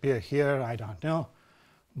appear here? I don't know,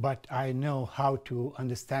 but I know how to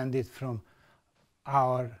understand it from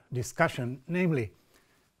our discussion. Namely,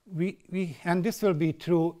 and this will be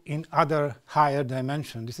true in other higher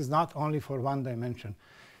dimension. This is not only for one dimension.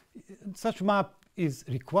 Such map is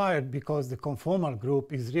required because the conformal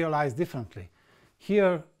group is realized differently.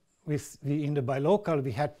 Here, in the bilocal,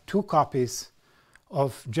 we had two copies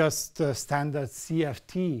of just standard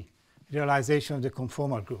CFT realization of the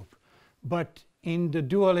conformal group. But in the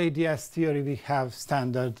dual ADS theory, we have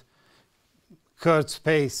standard curved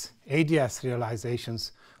space ADS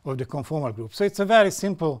realizations of the conformal group. So it's a very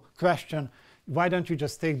simple question. Why don't you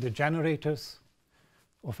just take the generators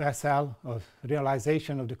of SL, of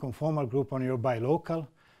realization of the conformal group on your bilocal,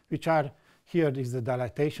 which are, here is the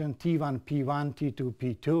dilatation, T1, P1, T2,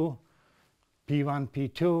 P2, P1,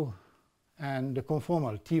 P2, and the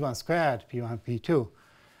conformal, T1 squared, P1, P2.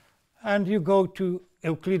 And you go to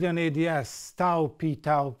Euclidean ADS, tau, P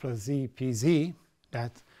tau plus Z, PZ,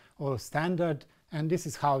 that's all standard. And this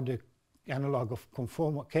is how the analog of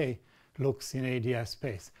conformal K looks in ADS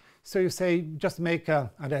space. So you say, just make an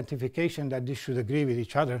identification that this should agree with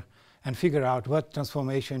each other and figure out what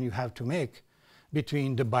transformation you have to make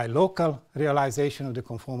between the bilocal realization of the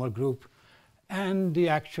conformal group and the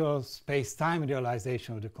actual space-time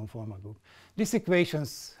realization of the conformal group. These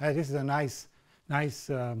equations, this is a nice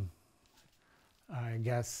I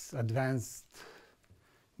guess, advanced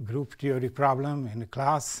group theory problem in the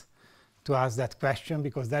class to ask that question,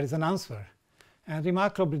 because there is an answer. And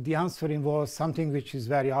remarkably, the answer involves something which is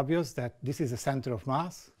very obvious, that this is a center of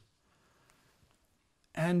mass.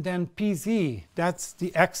 And then PZ, that's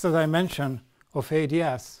the extra dimension of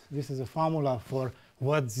ADS. This is a formula for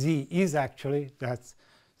what Z is actually. That's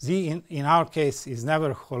Z in our case is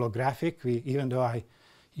never holographic. Even though I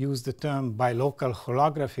use the term bilocal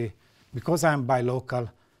holography, because I'm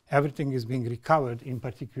bilocal, everything is being recovered, in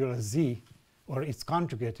particular Z, or its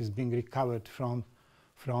conjugate is being recovered from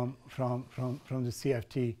the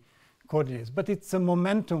CFT coordinates. But it's a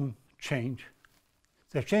momentum change.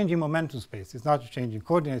 It's a change in momentum space. It's not a change in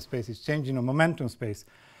coordinate space. It's change in a momentum space.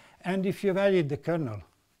 And if you evaluate the kernel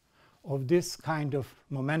of this kind of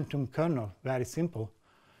momentum kernel, very simple,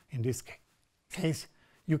 in this case,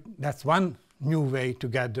 that's one new way to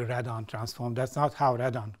get the Radon transform. That's not how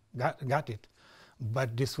Radon got it,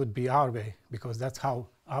 but this would be our way, because that's how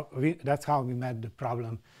we met the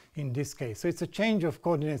problem in this case. So it's a change of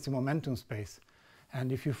coordinates in momentum space,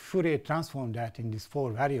 and if you Fourier transform that in these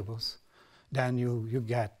four variables, then you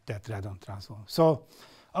get that Radon transform. So,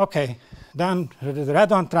 okay, then the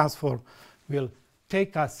Radon transform will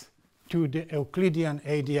take us to the Euclidean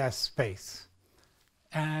ADS space.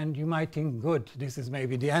 And you might think, good, this is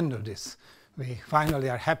maybe the end of this. we finally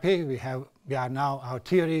are happy. We are now, our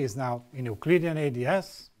theory is now in Euclidean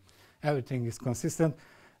ADS. Everything is consistent.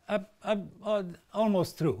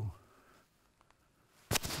 Almost true.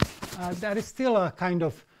 There is still a kind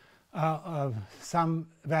of some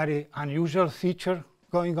very unusual feature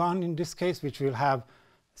going on in this case, which will have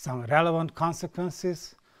some relevant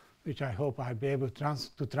consequences, which I hope I'll be able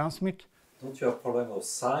to transmit. Don't you have a problem of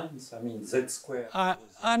signs? I mean, z squared.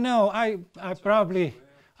 No, I probably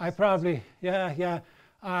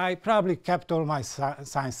kept all my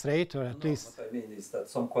signs straight, or at least. What I mean is that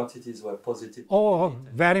some quantities were positive. Oh,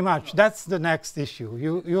 very much. That's the next issue.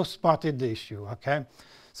 You spotted the issue. Okay,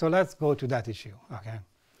 so let's go to that issue. Okay,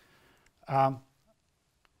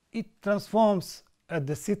 it transforms a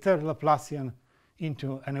de Sitter Laplacian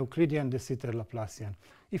into an Euclidean de Sitter Laplacian.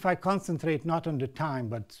 If I concentrate not on the time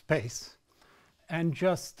but space, and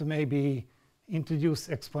just maybe introduce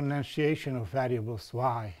exponentiation of variables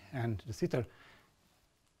y and de Sitter,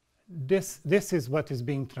 this is what is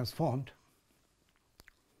being transformed.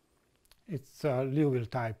 It's a Liouville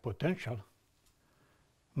type potential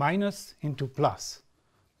minus into plus.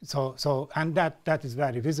 And that is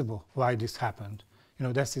very visible why this happened. You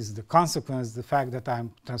know, this is the consequence, the fact that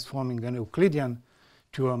I'm transforming an Euclidean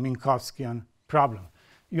to a Minkowskian problem.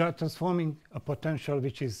 You are transforming a potential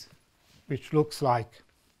which looks like.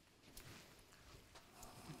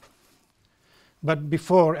 But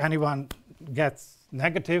before anyone gets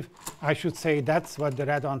negative, I should say that's what the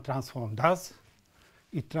Redon transform does.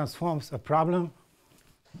 It transforms a problem,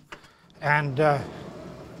 and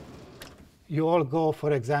you all go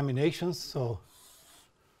for examinations, so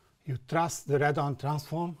you trust the Redon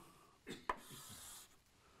transform.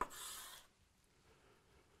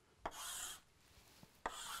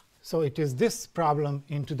 So it is this problem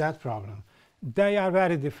into that problem. They are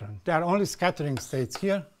very different. There are only scattering states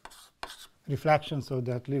here, reflections of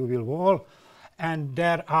that Liouville wall, and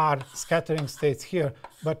there are scattering states here,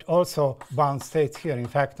 but also bound states here, in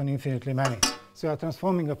fact, and infinitely many. So you are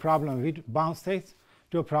transforming a problem with bound states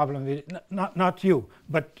to a problem with, not you,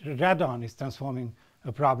 but Redon is transforming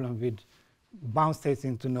a problem with bound states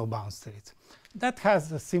into no bound states. That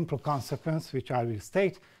has a simple consequence, which I will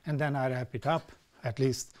state, and then I wrap it up, at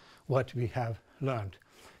least what we have learned.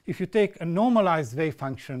 If you take a normalized wave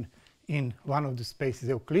function in one of the spaces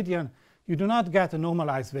Euclidean, you do not get a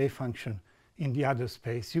normalized wave function in the other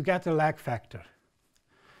space. You get a lag factor.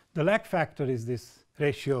 The lag factor is this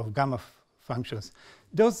ratio of gamma functions.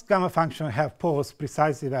 Those gamma functions have poles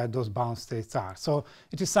precisely where those bound states are. So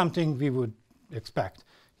it is something we would expect.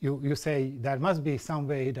 You say there must be some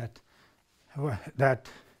way that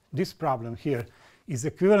this problem here is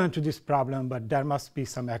equivalent to this problem, but there must be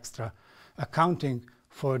some extra accounting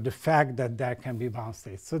for the fact that there can be bound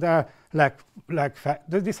states. So there are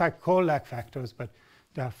this I call lag factors, but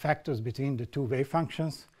there are factors between the two wave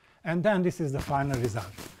functions. And then this is the final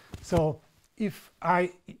result. So if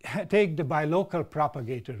I take the bilocal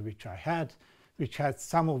propagator which I had, which had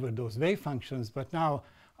sum over those wave functions, but now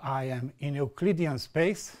I am in Euclidean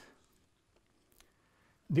space,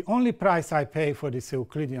 the only price I pay for this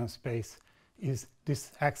Euclidean space is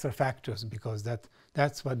these extra factors, because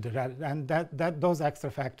that's what those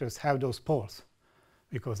extra factors have those poles,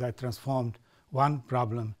 because I transformed one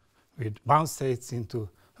problem with bound states into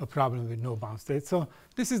a problem with no bound states. So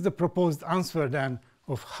this is the proposed answer then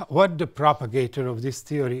of what the propagator of this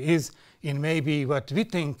theory is in maybe what we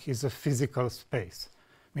think is a physical space,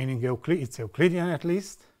 meaning it's Euclidean at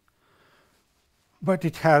least, but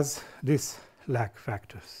it has these lag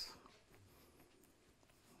factors.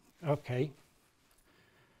 Okay.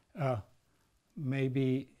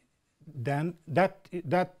 Maybe then that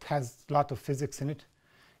has a lot of physics in it.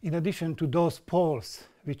 In addition to those poles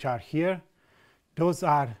which are here, those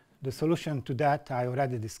are the solution to that I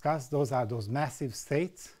already discussed. Those are those massive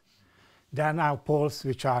states. There are now poles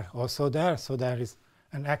which are also there, so there is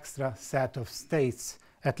an extra set of states.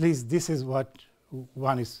 At least this is what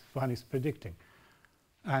one is predicting,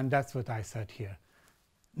 and that's what I said here.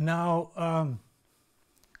 Now,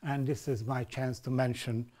 and this is my chance to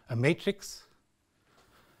mention a matrix.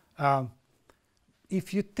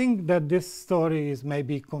 If you think that this story is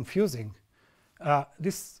maybe confusing,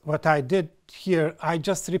 what I did here, I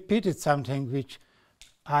just repeated something which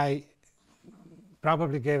I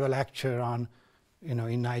probably gave a lecture on, in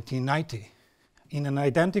 1990, in an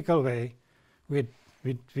identical way, with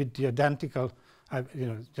the identical,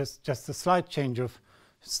 just a slight change of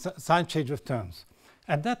terms.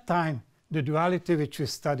 At that time, the duality which we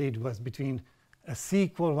studied was between a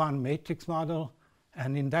C=1 matrix model,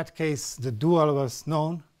 and in that case, the dual was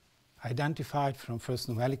known, identified from first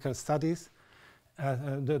numerical studies.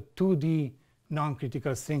 The 2D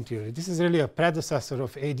non-critical string theory. This is really a predecessor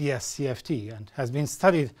of ADS-CFT and has been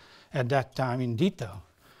studied at that time in detail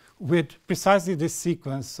with precisely this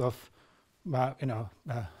sequence of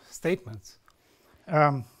statements.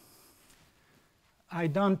 I'm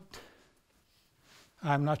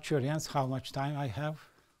not sure, Jens, how much time I have.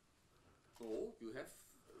 Oh, you have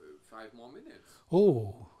 5 more minutes.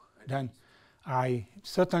 Oh, then I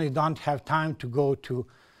certainly don't have time to go to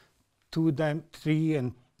 2, 3,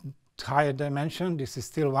 and higher dimension. This is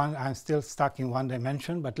still one. I'm still stuck in 1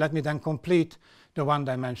 dimension. But let me then complete the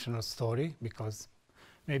 1-dimensional story, because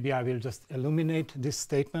maybe I will just illuminate this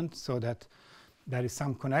statement so that there is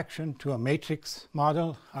some connection to a matrix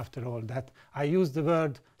model. After all, that I use the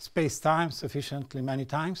word space-time sufficiently many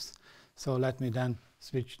times. So let me then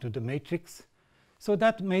switch to the matrix. So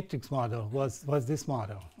that matrix model was this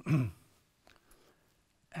model.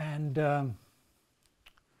 And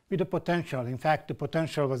with a potential. In fact, the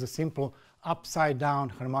potential was a simple upside-down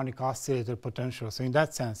harmonic oscillator potential. So in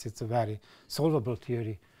that sense, it's a very solvable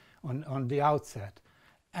theory on the outset.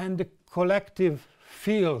 And the collective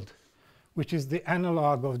field, which is the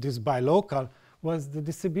analog of this bilocal, was the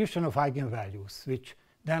distribution of eigenvalues, which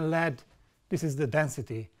then led, this is the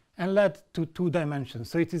density, and led to 2 dimensions.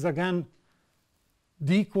 So it is again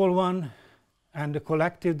d equal 1, and the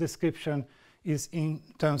collective description is in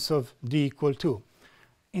terms of d equal 2.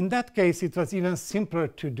 In that case, it was even simpler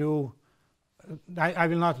to do. I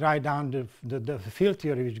will not write down the field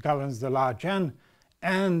theory which governs the large n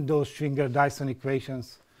and those Schwinger-Dyson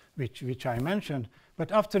equations which I mentioned.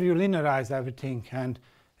 But after you linearize everything and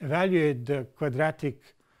evaluate the quadratic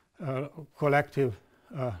collective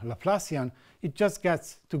Laplacian, it just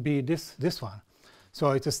gets to be this one.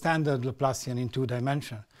 So it's a standard Laplacian in 2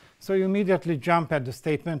 dimensions. So you immediately jump at the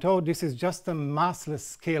statement, oh, this is just a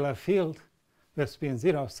massless scalar field, where spin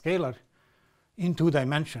 0 scalar, in 2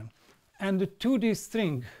 dimensions. And the 2D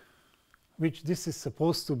string, which this is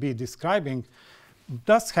supposed to be describing,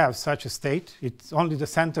 does have such a state. It's only the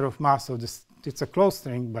center of mass of this. It's a closed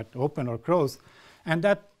string, but open or closed. And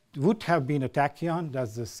that would have been a tachyon.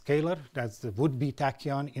 That's the scalar. That's the would-be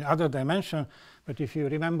tachyon in other dimension. But if you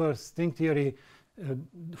remember string theory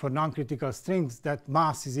for non-critical strings, that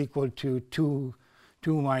mass is equal to 2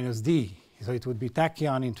 minus d. So it would be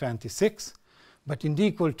tachyon in 26. But in d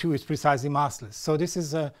equal 2, it's precisely massless. So this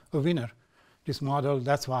is a winner, this model.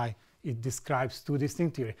 That's why it describes 2D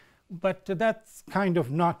string theory. But that's kind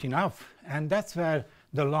of not enough. And that's where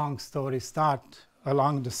the long story starts,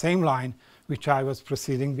 along the same line which I was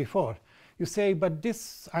proceeding before. You say, but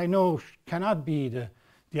this, I know, cannot be the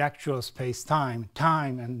actual space-time,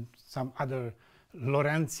 time, and some other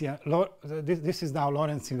Lorentzian. This is now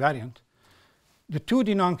Lorentz invariant. The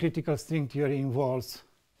 2D non-critical string theory involves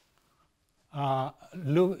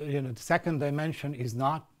the second dimension is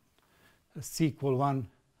not a C equal 1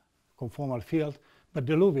 conformal field, but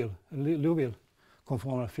the Liouville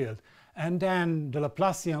conformal field. And then the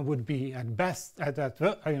Laplacian would be at best,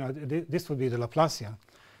 this would be the Laplacian.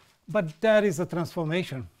 But there is a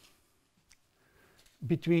transformation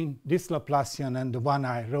between this Laplacian and the one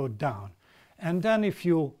I wrote down. And then if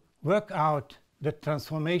you work out the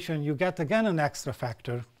transformation, you get again an extra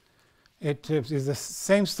factor. It is the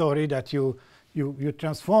same story that you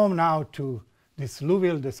transform now to this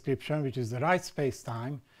Liouville description, which is the right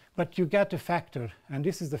space-time, but you get a factor, and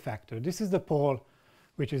this is the factor. This is the pole,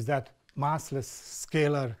 which is that massless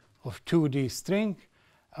scalar of 2D string,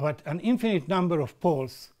 but an infinite number of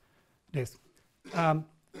poles. This.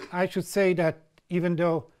 I should say that even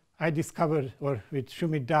though I discovered, or with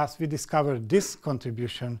Schmidt-Das, we discovered this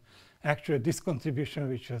contribution, actually this contribution,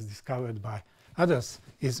 which was discovered by others,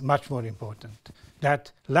 is much more important.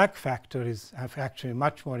 That lag factor is actually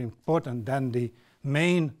much more important than the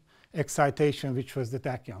main excitation, which was the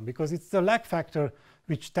tachyon, because it's the lag factor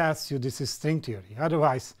which tells you this is string theory.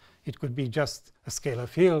 Otherwise, it could be just a scalar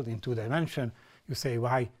field in 2 dimensions. You say,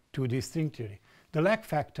 why 2D string theory? The lag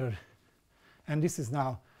factor, and this is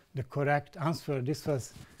now the correct answer. This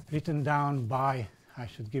was written down by, I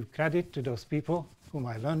should give credit to those people whom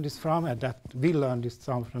I learned this from, we learned this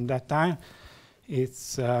from that time.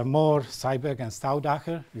 It's Mohr, Seiberg, and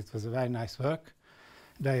Staudacher. It was a very nice work.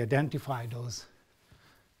 They identify those,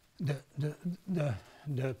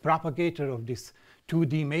 the propagator of this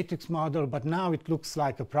 2D matrix model, but now it looks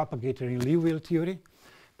like a propagator in Liouville theory.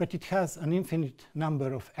 But it has an infinite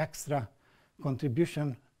number of extra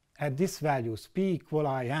contribution at these values, p equal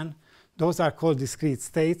in. Those are called discrete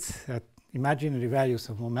states, imaginary values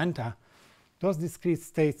of momenta. Those discrete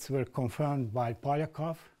states were confirmed by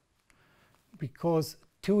Polyakov, because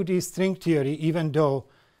 2D string theory, even though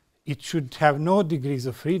it should have no degrees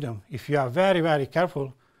of freedom, if you are very, very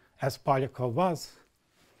careful as Polyakov was,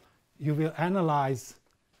 you will analyze,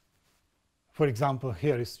 for example,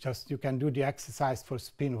 here is just, you can do the exercise for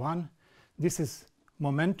spin 1. This is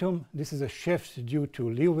momentum. This is a shift due to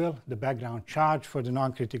Liouville, the background charge for the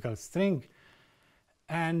non-critical string.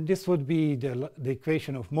 And this would be the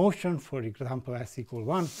equation of motion, for example, S equal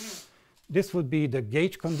 1. This would be the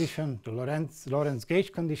gauge condition, the Lorentz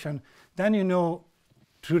gauge condition. Then you know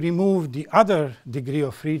to remove the other degree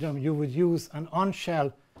of freedom, you would use an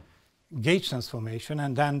on-shell gauge transformation,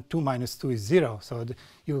 and then 2 minus 2 is 0. So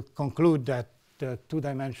you conclude that the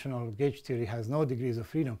two-dimensional gauge theory has no degrees of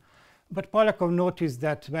freedom. But Polyakov noticed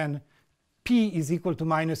that when p is equal to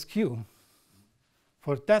minus q,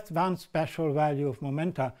 for that one special value of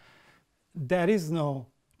momenta, there is no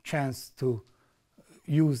chance to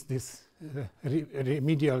use this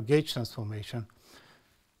remedial gauge transformation.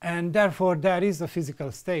 And therefore, there is a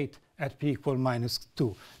physical state at p equal minus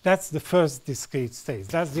 2. That's the first discrete state.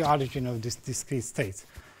 That's the origin of this discrete states.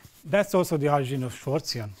 That's also the origin of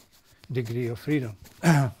Schwarzian degree of freedom.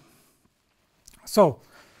 So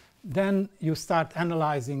then you start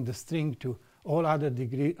analyzing the string to all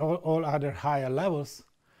other higher levels,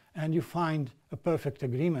 and you find a perfect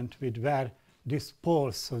agreement with where these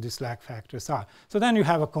poles of these lag factors are. So then you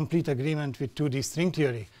have a complete agreement with 2D string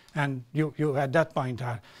theory, and you at that point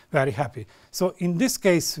are very happy. So in this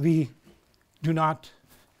case, we do not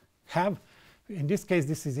have, in this case,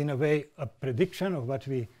 this is in a way a prediction of what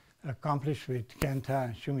we accomplished with Kenta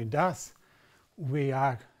and Schmidt-Das. We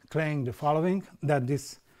are claiming the following, that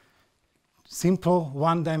this simple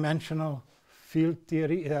one-dimensional field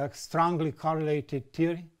theory, strongly correlated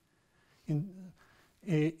theory,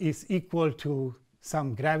 is equal to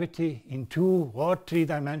some gravity in 2 or 3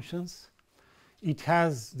 dimensions. It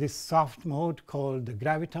has this soft mode called the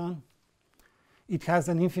graviton. It has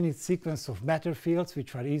an infinite sequence of matter fields,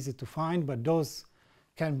 which are easy to find, but those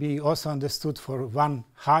can be also understood for one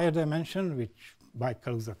higher dimension, which by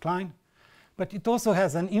Kaluza-Klein. But it also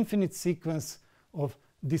has an infinite sequence of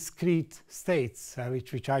discrete states,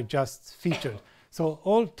 which I just featured. So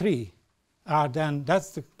all 3 are then,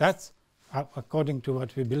 that's according to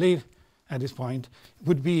what we believe at this point,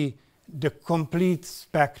 would be the complete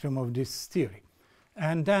spectrum of this theory.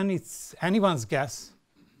 And then it's anyone's guess.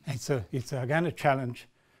 It's again a challenge,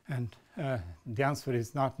 and the answer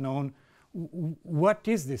is not known. What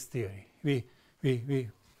is this theory? We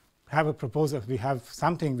have a proposal. We have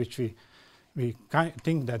something which we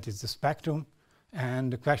think that is the spectrum,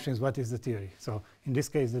 and the question is, what is the theory? So in this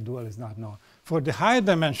case, the dual is not known. For the higher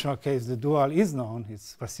dimensional case, the dual is known.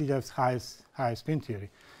 It's Vasilyev's high spin theory.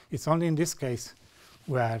 It's only in this case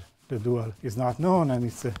where the dual is not known, and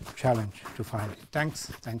it's a challenge to find it.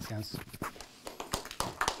 Thanks, Jens.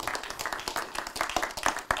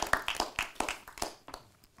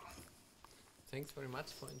 Thanks very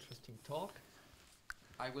much for interesting talk.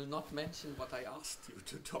 I will not mention what I asked you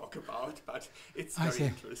to talk about, but it's very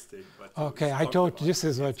interesting. But okay, I thought this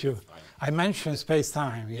is what you... I mentioned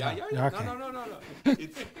space-time. Yeah. Okay. No.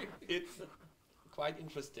 It's quite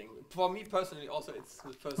interesting. For me personally also, it's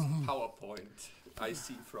the first PowerPoint I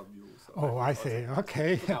see from you. So oh, I see.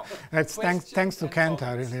 Okay. Now, That's thanks to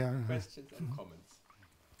Kenta, really. Questions and comments.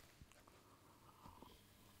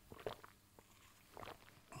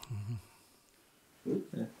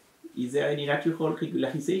 Is there any natural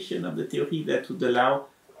regularization of the theory that would allow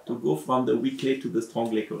to go from the weakly to the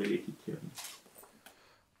strongly correlated theory?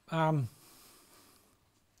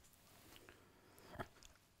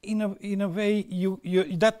 In a way,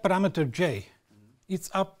 that parameter J, it's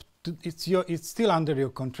still under your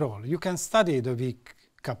control. You can study the weak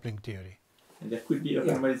coupling theory. And there could be a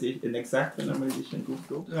an exact normalization group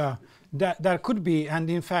though? There could be, and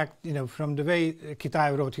in fact, from the way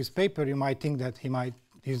Kitaev wrote his paper, you might think that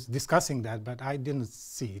he's discussing that, but I didn't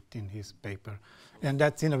see it in his paper. And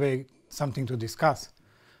that's in a way something to discuss.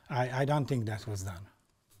 I don't think that was done.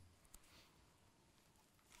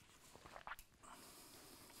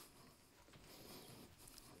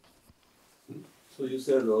 So you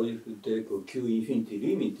said, well, if you take a Q infinity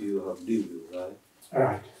limit, you have Liouville, right?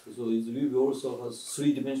 Right. So is Liouville also has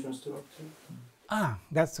 3-dimensional structure?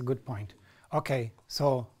 That's a good point. Okay,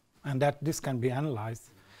 so, and this can be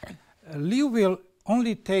analyzed. Liouville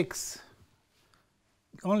only keeps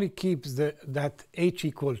that h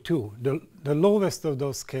equal 2, the lowest of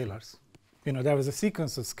those scalars. There was a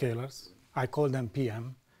sequence of scalars. I call them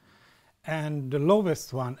PM. And the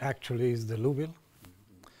lowest one actually is the Liouville.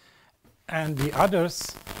 And the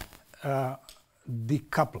others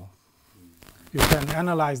decouple. You can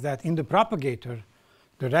analyze that in the propagator.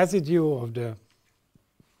 The residue of the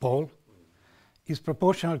pole is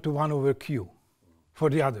proportional to 1 over q for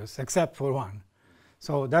the others, except for one.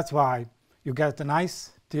 So that's why you get a nice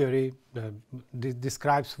theory that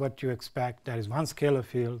describes what you expect. There is one scalar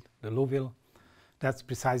field, the Liouville. That's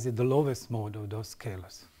precisely the lowest mode of those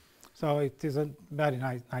scalars. So it is a very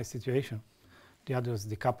nice situation. The others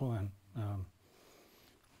decouple and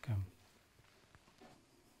okay.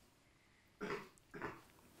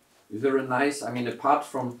 Is there a nice, I mean, apart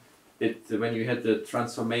from it, when you had the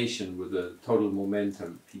transformation with the total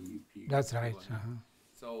momentum, P. That's right.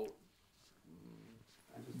 So,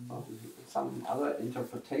 I just thought, is it some other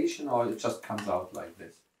interpretation, or it just comes out like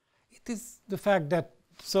this? It is the fact that,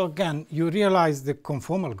 so again, you realize the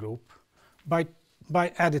conformal group by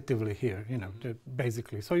additively here, you know,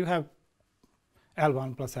 basically. So you have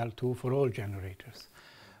L1 plus L2 for all generators.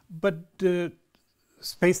 But the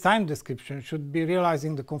space-time description should be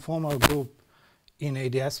realizing the conformal group in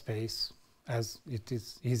ADS space, as it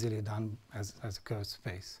is easily done as a curved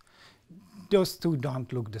space. Those two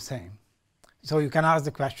don't look the same. So you can ask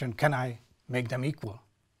the question, can I make them equal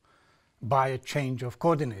by a change of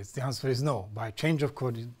coordinates? The answer is no. By a change of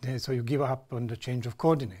coordinates, so you give up on the change of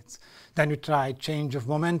coordinates. Then you try change of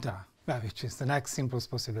momenta, which is the next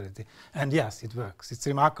simplest possibility. And yes, it works. It's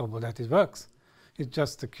remarkable that it works. It's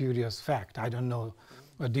just a curious fact. I don't know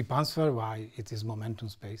a deep answer why it is momentum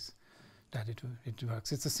space that it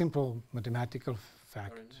works. It's a simple mathematical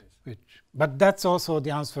fact. Nice. But that's also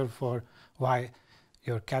the answer for why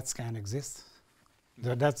your CAT scan exists.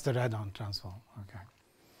 That's the Redon transform. Okay.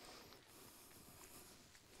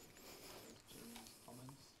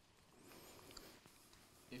 Comments?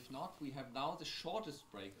 If not, we have now the shortest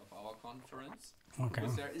break of our conference. Okay.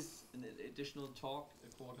 Because there is an additional talk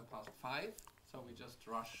at 5:15, so we just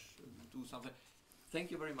rush and do something.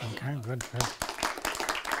 Thank you very much. Okay, good.